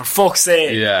 And he's like, for fuck's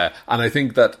sake. Yeah. And I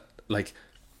think that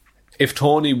if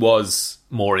Tony was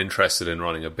more interested in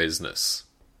running a business,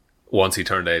 once he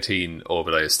turned 18,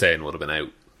 Obadiah Stane would have been out.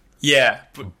 Yeah.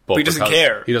 But he doesn't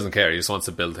care. He doesn't care. He just wants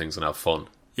to build things and have fun.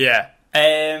 Yeah.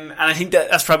 And I think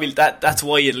that's probably that's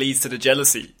why it leads to the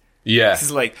jealousy. Yeah. It's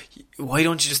like, why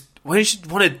don't you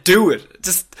want to do it?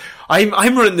 Just, I'm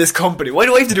running this company. Why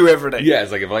do I have to do everything? Yeah,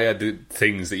 it's like if I had the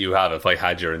things that you have, if I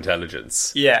had your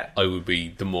intelligence, I would be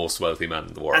the most wealthy man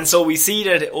in the world. And so we see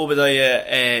that Obadiah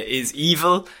is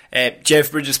evil.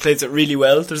 Jeff Bridges plays it really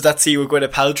well. There's that scene with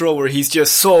Gwyneth Paltrow where he's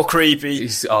just so creepy.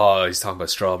 He's talking about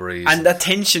strawberries. And that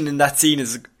tension in that scene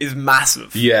is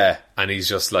massive. Yeah, and he's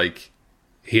just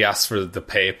he asks for the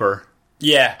paper.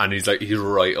 Yeah. And he's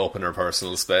right up in her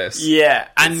personal space. Yeah.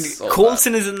 And so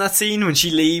Coulson is in that scene when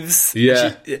she leaves.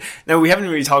 Yeah. Now, we haven't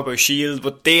really talked about S.H.I.E.L.D.,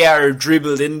 but they are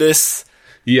dribbled in this.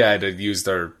 Yeah, they use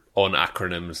their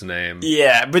unacronym's name.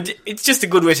 Yeah, but it's just a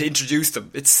good way to introduce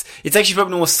them. It's actually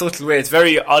probably the most subtle way. It's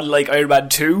very unlike Iron Man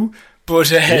 2,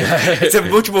 but it's a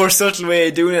much more subtle way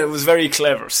of doing it. It was very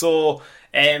clever. So,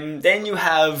 then you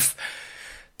have...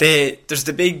 There's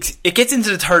the big... It gets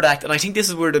into the third act, and I think this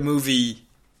is where the movie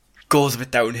goes a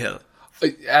bit downhill.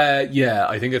 Yeah,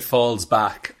 I think it falls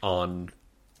back on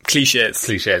cliches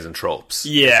and tropes.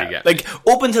 Yeah,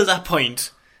 up until that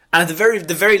point, and at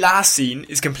the very last scene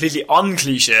is completely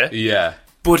un-cliche. Yeah.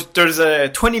 But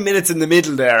there's 20 minutes in the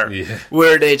middle there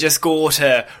where they just go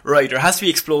to, right, there has to be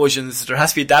explosions, there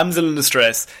has to be a damsel in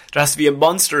distress, there has to be a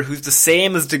monster who's the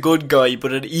same as the good guy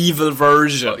but an evil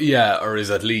version. Or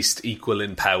is at least equal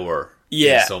in power.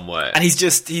 In some way. And he's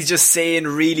just saying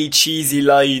really cheesy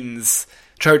lines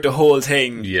throughout the whole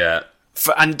thing. Yeah.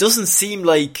 And it doesn't seem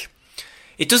like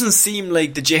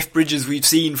the Jeff Bridges we've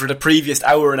seen for the previous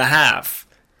hour and a half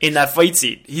in that fight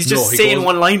scene. He's just saying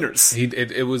one-liners.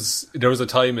 There was a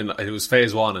time it was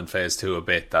phase 1 and phase 2 a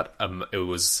bit that it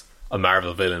was a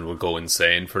Marvel villain would go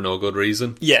insane for no good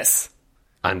reason. Yes.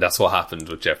 And that's what happened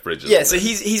with Jeff Bridges. Yeah, so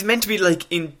he's meant to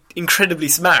be incredibly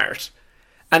smart.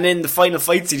 And then the final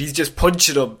fight scene, he's just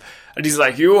punching him. And he's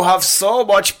like, you have so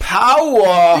much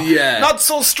power. Yeah. Not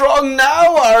so strong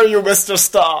now, are you, Mr.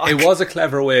 Stark? It was a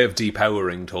clever way of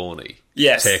depowering Tony.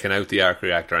 Yes. taken out the arc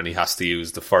reactor, and he has to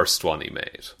use the first one he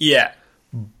made. Yeah.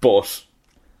 But,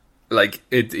 like,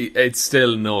 it's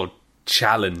still no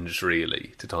challenge,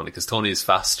 really, to Tony, because Tony is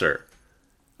faster,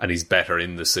 and he's better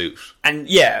in the suit. And,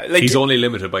 yeah, like... He's only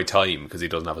limited by time, because he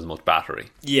doesn't have as much battery.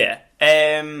 Yeah.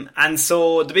 And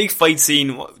so, the big fight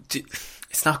scene,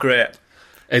 it's not great.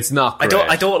 It's not great.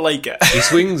 I don't like it. He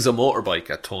swings a motorbike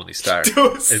at Tony Stark. He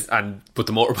does. But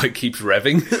the motorbike keeps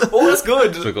revving. Oh, that's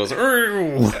good. So it goes,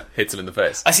 hits him in the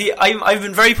face. I see, I've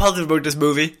been very positive about this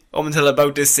movie up until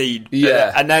about this scene.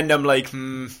 Yeah. And then I'm like,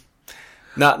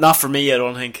 not for me, I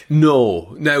don't think.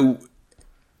 No. Now,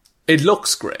 it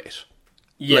looks great.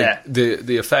 Yeah. Like,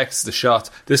 the effects, the shots.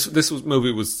 This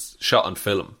movie was shot on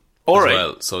film All as right.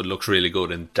 well, so it looks really good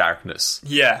in darkness.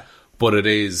 Yeah. But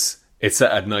it's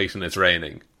set at night and it's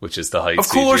raining, which is the height Of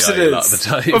course CGI it is. a lot of the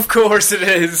time. Of course it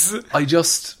is.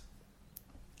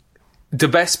 The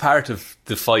best part of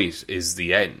the fight is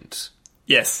the end,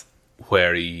 Yes.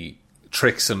 where he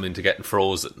tricks him into getting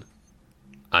frozen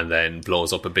and then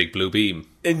blows up a big blue beam.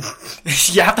 You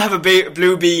have to have a big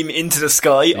blue beam into the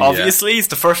sky, obviously. It's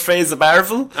the first phase of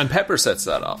Marvel. And Pepper sets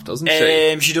that off, doesn't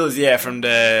she? She does, yeah, from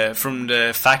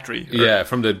the factory. Yeah,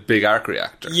 from the big arc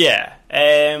reactor. Yeah.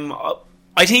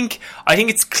 I think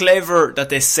it's clever that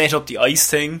they set up the ice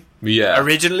thing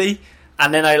originally,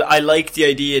 and then I like the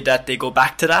idea that they go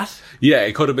back to that. Yeah,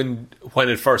 it could have been, when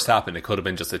it first happened, it could have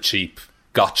been just a cheap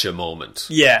gotcha moment.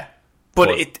 Yeah.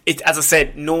 But it as I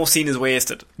said, no scene is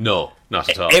wasted. No, not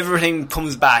at all. Everything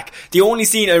comes back. The only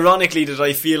scene, ironically, that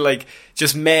I feel like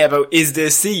just meh about is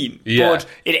this scene. Yeah. But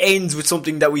it ends with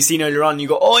something that we've seen earlier on, and you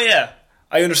go, oh yeah,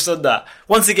 I understood that.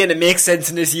 Once again, it makes sense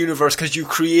in this universe because you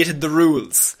created the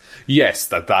rules. Yes,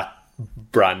 that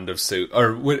brand of suit,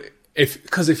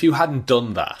 because if you hadn't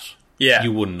done that,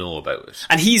 you wouldn't know about it.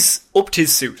 And he's upped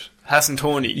his suit, hasn't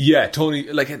Tony? Yeah, Tony,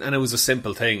 and it was a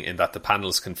simple thing in that the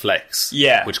panels can flex,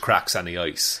 which cracks any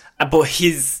ice. But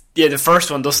the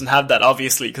first one doesn't have that,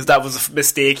 obviously, because that was a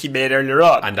mistake he made earlier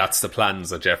on. And that's the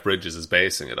plans that Jeff Bridges is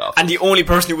basing it off. And the only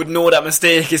person who would know that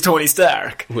mistake is Tony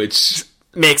Stark. Which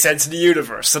makes sense in the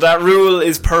universe. So that rule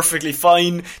is perfectly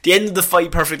fine. The end of the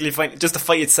fight, perfectly fine. Just the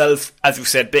fight itself, as we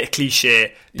said, bit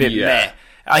cliche, bit meh.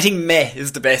 I think meh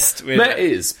is the best way. Meh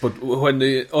is, but when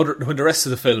the rest of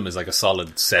the film is like a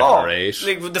solid 7 or 8.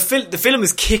 Like the film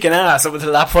is kicking ass up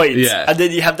until that point. Yeah. And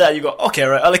then you have that, you go, okay,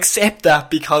 right, I'll accept that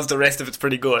because the rest of it's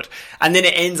pretty good. And then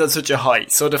it ends on such a high.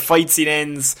 So the fight scene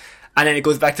ends, and then it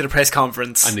goes back to the press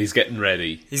conference. And he's getting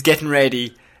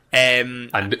ready.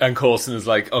 And Coulson is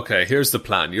like, okay, here's the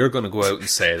plan. You're going to go out and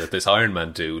say that this Iron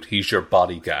Man dude, he's your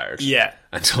bodyguard. Yeah.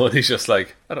 And Tony's just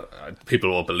like,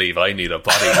 people won't believe I need a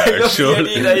bodyguard,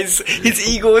 surely. His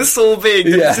ego is so big.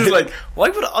 Yeah. It's just like, why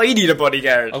would I need a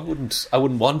bodyguard? I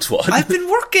wouldn't want one. I've been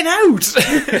working out.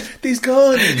 These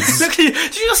guns.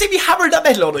 Did you not see me hammer that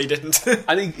metal? Oh, no, he didn't.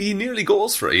 And he nearly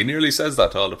goes for it. He nearly says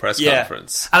that to all the press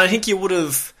conference. And I think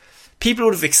people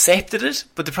would have accepted it,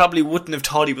 but they probably wouldn't have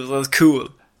thought he was as cool.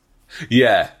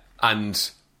 Yeah, and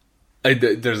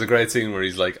there's a great scene where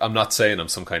he's like, I'm not saying I'm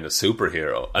some kind of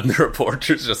superhero, and the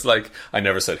reporter's just like, I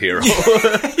never said hero.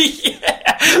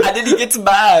 Yeah, and then he gets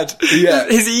mad. Yeah.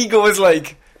 His ego is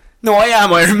like, no, I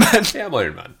am Iron Man. Yeah, I'm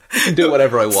Iron Man. I can do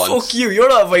whatever I want. Fuck you, you're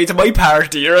not invited to my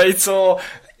party, right? So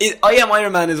I am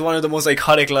Iron Man is one of the most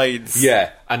iconic lines.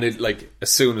 Yeah, and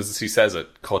as soon as he says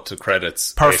it, cut to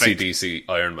credits, perfect. AC/DC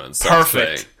Iron Man starts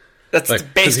playing. That's the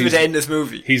best way to end this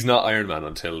movie. He's not Iron Man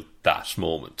until that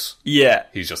moment. Yeah.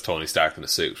 He's just Tony Stark in a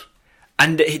suit.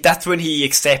 And that's when he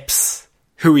accepts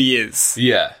who he is.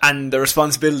 Yeah. And the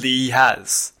responsibility he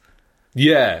has.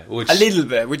 Yeah. A little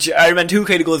bit, which Iron Man 2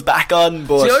 kind of goes back on,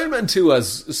 but... See, Iron Man 2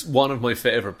 has one of my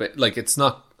favourite bits. Like, it's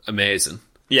not amazing.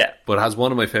 Yeah. But it has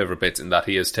one of my favourite bits in that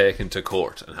he is taken to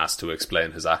court and has to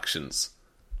explain his actions.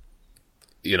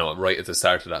 You know, right at the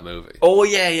start of that movie. Oh,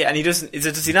 yeah, and he doesn't...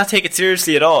 Does he not take it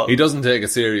seriously at all? He doesn't take it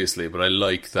seriously, but I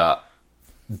like that,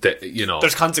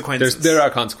 there's consequences. There are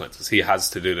consequences. He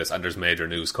has to do this, and there's major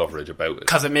news coverage about it.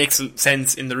 Because it makes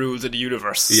sense in the rules of the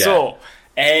universe. Yeah. So,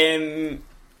 as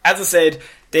I said,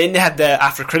 then they had the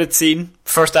after-credit scene.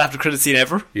 First after-credit scene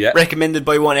ever. Yeah. Recommended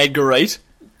by one Edgar Wright.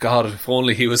 God, if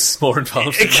only he was more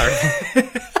involved in Marvel.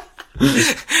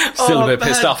 Still a bit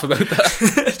pissed off about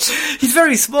that. He's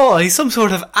very small. He's some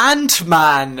sort of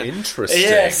Ant-Man. Interesting.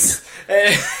 Yes.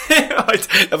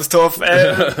 That was tough.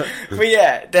 But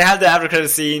yeah, they had the after-credit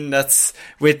scene that's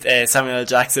with Samuel L.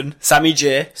 Jackson. Sammy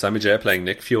J. Sammy J playing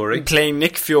Nick Fury.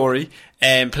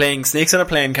 playing Snakes on a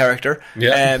Plane character.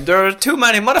 Yeah. There are too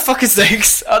many motherfucking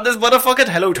snakes on this motherfucking...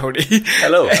 Hello, Tony.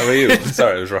 Hello, how are you?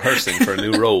 Sorry, I was rehearsing for a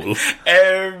new role.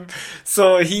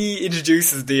 So he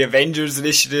introduces the Avengers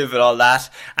Initiative and all that,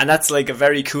 and that's like a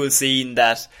very cool scene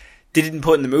that they didn't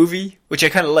put in the movie, which I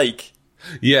kind of like.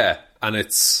 Yeah, and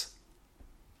it's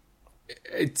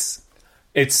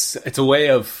a way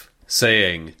of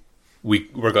saying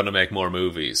we're going to make more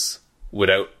movies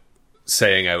without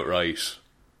saying outright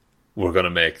we're going to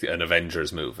make an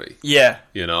Avengers movie. Yeah.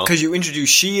 You know? Because you introduce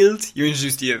S.H.I.E.L.D., you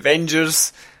introduce the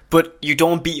Avengers, but you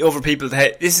don't beat over people's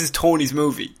head. This is Tony's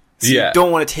movie. So you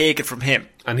don't want to take it from him.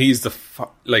 And he's the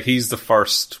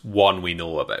first one we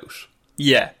know about.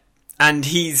 Yeah. And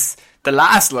he's... The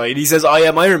last line, he says, I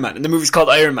am Iron Man. And the movie's called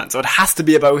Iron Man, so it has to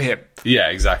be about him. Yeah,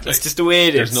 exactly. That's just the way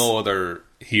it There's is. no other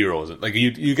heroes. Like,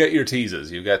 you get your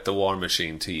teases. You get the War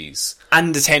Machine tease.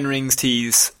 And the Ten Rings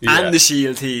tease. And the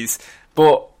S.H.I.E.L.D. tease.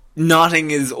 But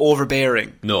nothing is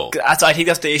overbearing. No. I think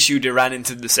that's the issue they ran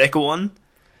into the second one.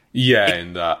 Yeah,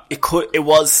 in that. It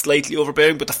was slightly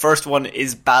overbearing, but the first one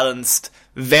is balanced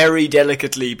very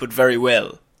delicately, but very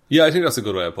well. Yeah, I think that's a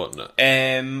good way of putting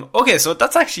it. Okay, so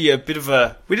that's actually a bit of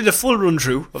a... We did a full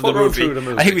run-through of the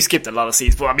movie. I think we skipped a lot of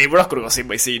scenes, but I mean, we're not going to go scene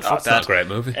by scene. Fuck That's that. not a great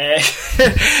movie.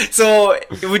 So,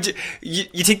 would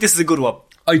you think this is a good one?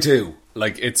 I do.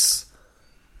 Like, it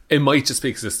might just be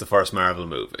because it's the first Marvel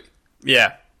movie.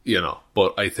 Yeah. You know,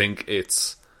 but I think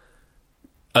it's...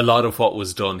 A lot of what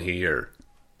was done here,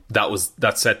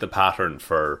 that set the pattern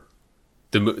for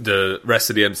the rest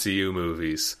of the MCU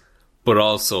movies, but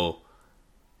also...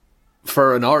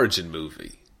 for an origin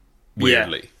movie,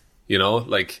 weirdly. You know,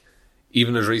 like,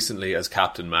 even as recently as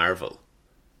Captain Marvel,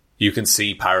 you can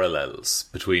see parallels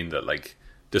between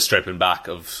the stripping back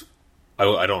of,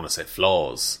 I don't want to say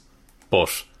flaws,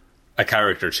 but a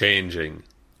character changing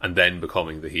and then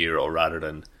becoming the hero rather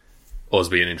than us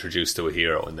being introduced to a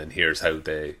hero and then here's how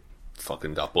they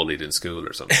fucking got bullied in school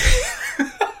or something.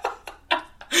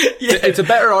 It's a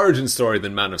better origin story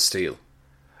than Man of Steel.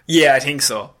 Yeah, I think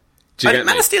so. Man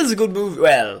of Steel is a good movie.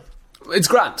 Well, it's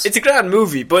grand. It's a grand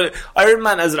movie, but Iron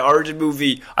Man as an origin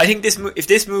movie, I think if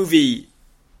this movie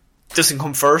doesn't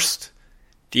come first,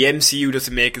 the MCU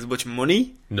doesn't make as much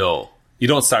money. No, you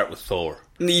don't start with Thor.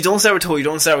 You don't start with Thor. You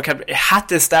don't start with Captain. It had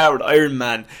to start with Iron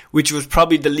Man, which was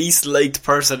probably the least liked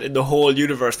person in the whole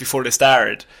universe before they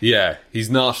started. Yeah, he's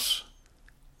not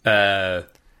a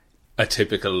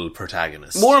typical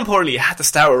protagonist. More importantly, it had to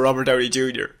start with Robert Downey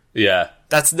Jr. Yeah.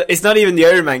 It's not even the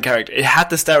Iron Man character. It had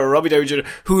to start with Robbie Downey Jr.,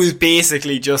 who is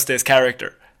basically just this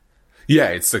character. Yeah,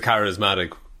 it's the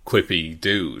charismatic, quippy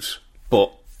dude,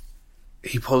 but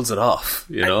he pulls it off,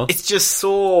 you know? It's just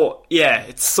so... Yeah,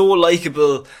 it's so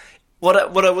likeable. What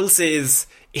I will say is,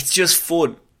 it's just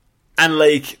fun. And,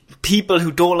 like, people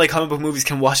who don't like comic book movies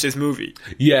can watch this movie.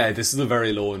 Yeah, this is a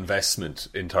very low investment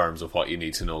in terms of what you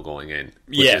need to know going in,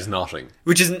 which is nothing.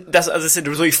 That's, as I said,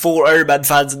 there was only 4 Iron Man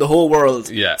fans in the whole world.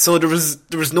 Yeah. So there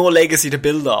was no legacy to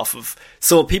build off of.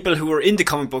 So people who were into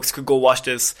comic books could go watch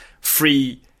this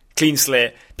free, clean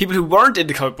slate. People who weren't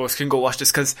into comic books can go watch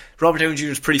this because Robert Downey Jr.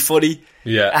 is pretty funny.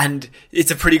 Yeah. And it's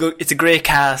a great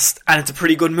cast, and it's a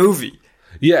pretty good movie.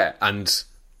 Yeah, and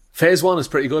Phase 1 is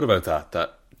pretty good about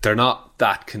that they're not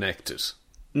that connected.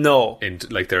 No. In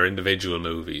their individual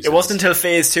movies. It wasn't until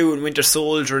Phase 2 and Winter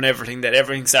Soldier and everything that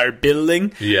everything started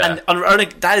building. Yeah.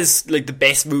 And that is like the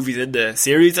best movies in the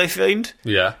series, I find.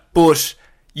 Yeah. But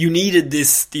you needed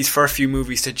these first few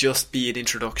movies to just be an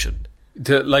introduction.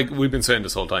 Like we've been saying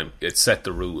this whole time, it set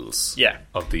the rules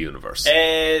of the universe.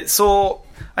 So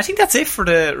I think that's it for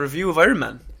the review of Iron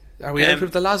Man. Are we out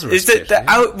of the Lazarus pit?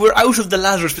 We're out of the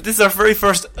Lazarus pit. This is our very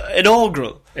first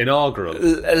inaugural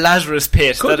Lazarus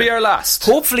pit. Could be our last.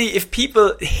 Hopefully, if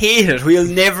people hate it, we'll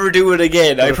never do it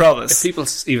again, I promise. If people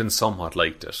even somewhat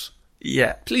liked it,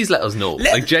 yeah, please let us know.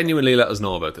 Genuinely let us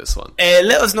know about this one.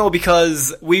 Let us know,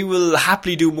 because we will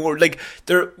happily do more.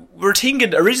 We're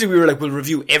thinking, originally we were like, we'll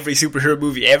review every superhero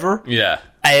movie ever. Yeah.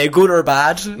 Good or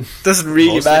bad, doesn't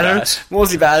really matter. Bad.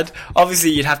 Mostly bad.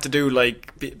 Obviously, you'd have to do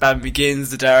like Batman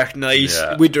Begins, The Dark Knight,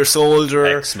 Winter Soldier,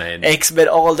 X-Men,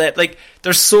 all that. Like,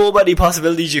 there's so many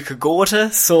possibilities you could go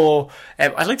to. So,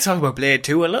 I'd like to talk about Blade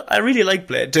 2. I really like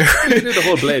Blade 2. You can do the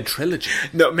whole Blade trilogy.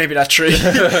 No, maybe not 3.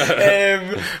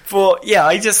 But yeah,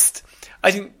 I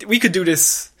think we could do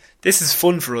this. This is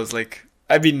fun for us. Like,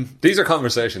 I mean, these are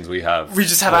conversations we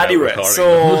just have anyway.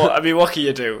 So I mean, what can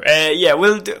you do?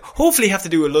 We'll hopefully have to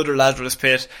do another Lazarus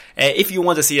Pit. If you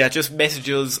want to see that, just message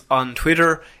us on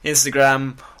Twitter,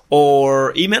 Instagram,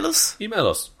 or email us.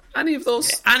 Any of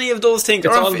those? Any of those things.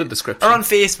 It's all in the description. Or on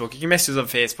Facebook. You can message us on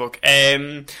Facebook.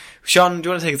 Sean, do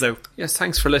you want to take us out? Yes,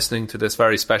 thanks for listening to this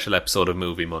very special episode of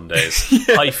Movie Mondays.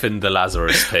 Hyphen the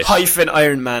Lazarus Pit. Hyphen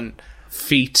Iron Man.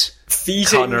 Feet.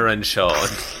 Connor and Sean.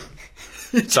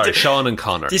 Sorry, Sean and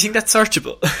Connor. Do you think that's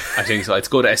searchable? I think so. It's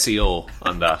good SEO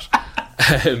on that.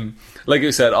 Like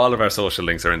you said, all of our social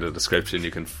links are in the description.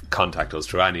 You can contact us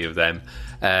through any of them.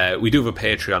 We do have a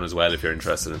Patreon as well if you're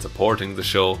interested in supporting the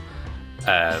show.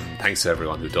 Thanks to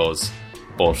everyone who does.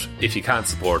 But if you can't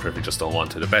support or if you just don't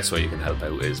want to, the best way you can help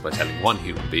out is by telling one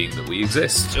human being that we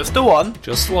exist. Just the one.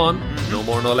 Just one. No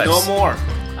more, no less. No more.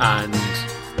 And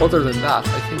other than that,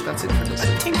 I think that's it for this. I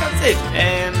think that's it.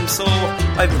 So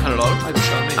I've been Conor Lawler. I've been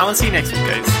Sean Mead. And we'll see you next week,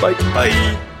 guys. Bye.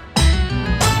 Bye.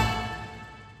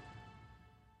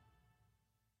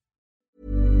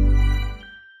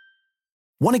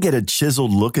 Want to get a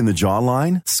chiseled look in the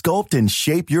jawline? Sculpt and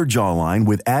shape your jawline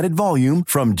with added volume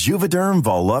from Juvederm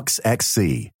Volux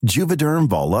XC. Juvederm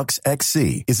Volux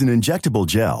XC is an injectable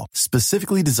gel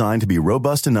specifically designed to be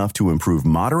robust enough to improve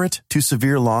moderate to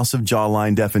severe loss of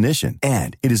jawline definition.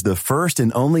 And it is the first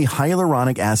and only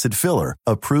hyaluronic acid filler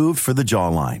approved for the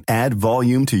jawline. Add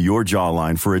volume to your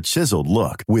jawline for a chiseled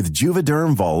look with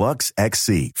Juvederm Volux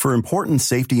XC. For important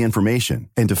safety information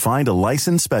and to find a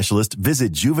licensed specialist,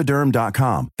 visit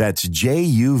Juvederm.com. That's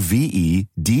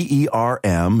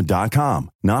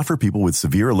Juvederm.com. Not for people with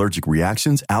severe allergic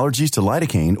reactions, allergies to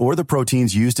lidocaine, or the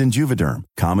proteins used in Juvederm.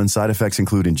 Common side effects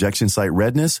include injection site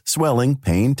redness, swelling,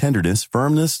 pain, tenderness,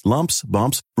 firmness, lumps,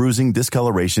 bumps, bruising,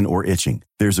 discoloration, or itching.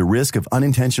 There's a risk of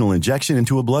unintentional injection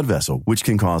into a blood vessel, which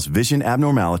can cause vision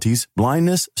abnormalities,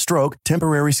 blindness, stroke,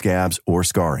 temporary scabs, or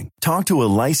scarring. Talk to a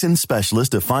licensed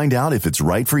specialist to find out if it's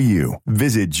right for you.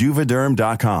 Visit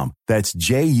Juvederm.com. That's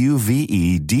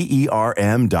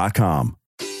Juvederm.com.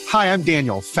 Hi, I'm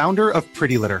Daniel, founder of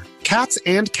Pretty Litter. Cats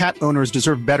and cat owners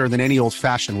deserve better than any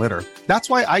old-fashioned litter. That's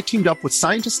why I teamed up with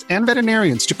scientists and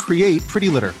veterinarians to create Pretty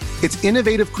Litter. Its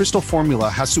innovative crystal formula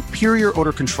has superior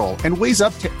odor control and weighs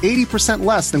up to 80%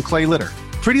 less than clay litter.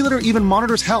 Pretty Litter even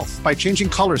monitors health by changing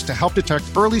colors to help detect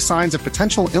early signs of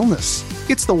potential illness.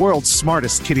 It's the world's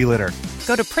smartest kitty litter.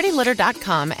 Go to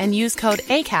prettylitter.com and use code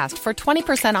ACAST for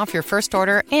 20% off your first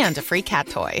order and a free cat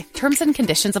toy. Terms and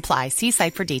conditions apply. See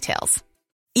site for details.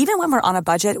 Even when we're on a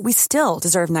budget, we still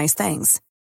deserve nice things.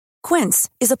 Quince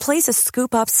is a place to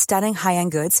scoop up stunning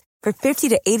high-end goods for 50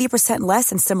 to 80%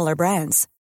 less than similar brands.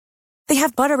 They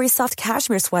have buttery soft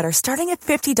cashmere sweaters starting at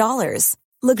 $50,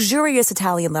 luxurious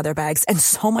Italian leather bags, and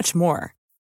so much more.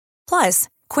 Plus,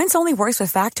 Quince only works with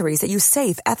factories that use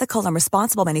safe, ethical, and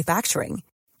responsible manufacturing.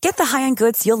 Get the high-end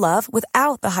goods you'll love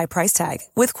without the high price tag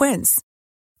with Quince.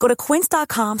 Go to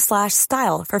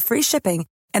quince.com/style for free shipping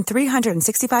and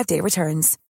 365-day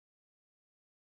returns.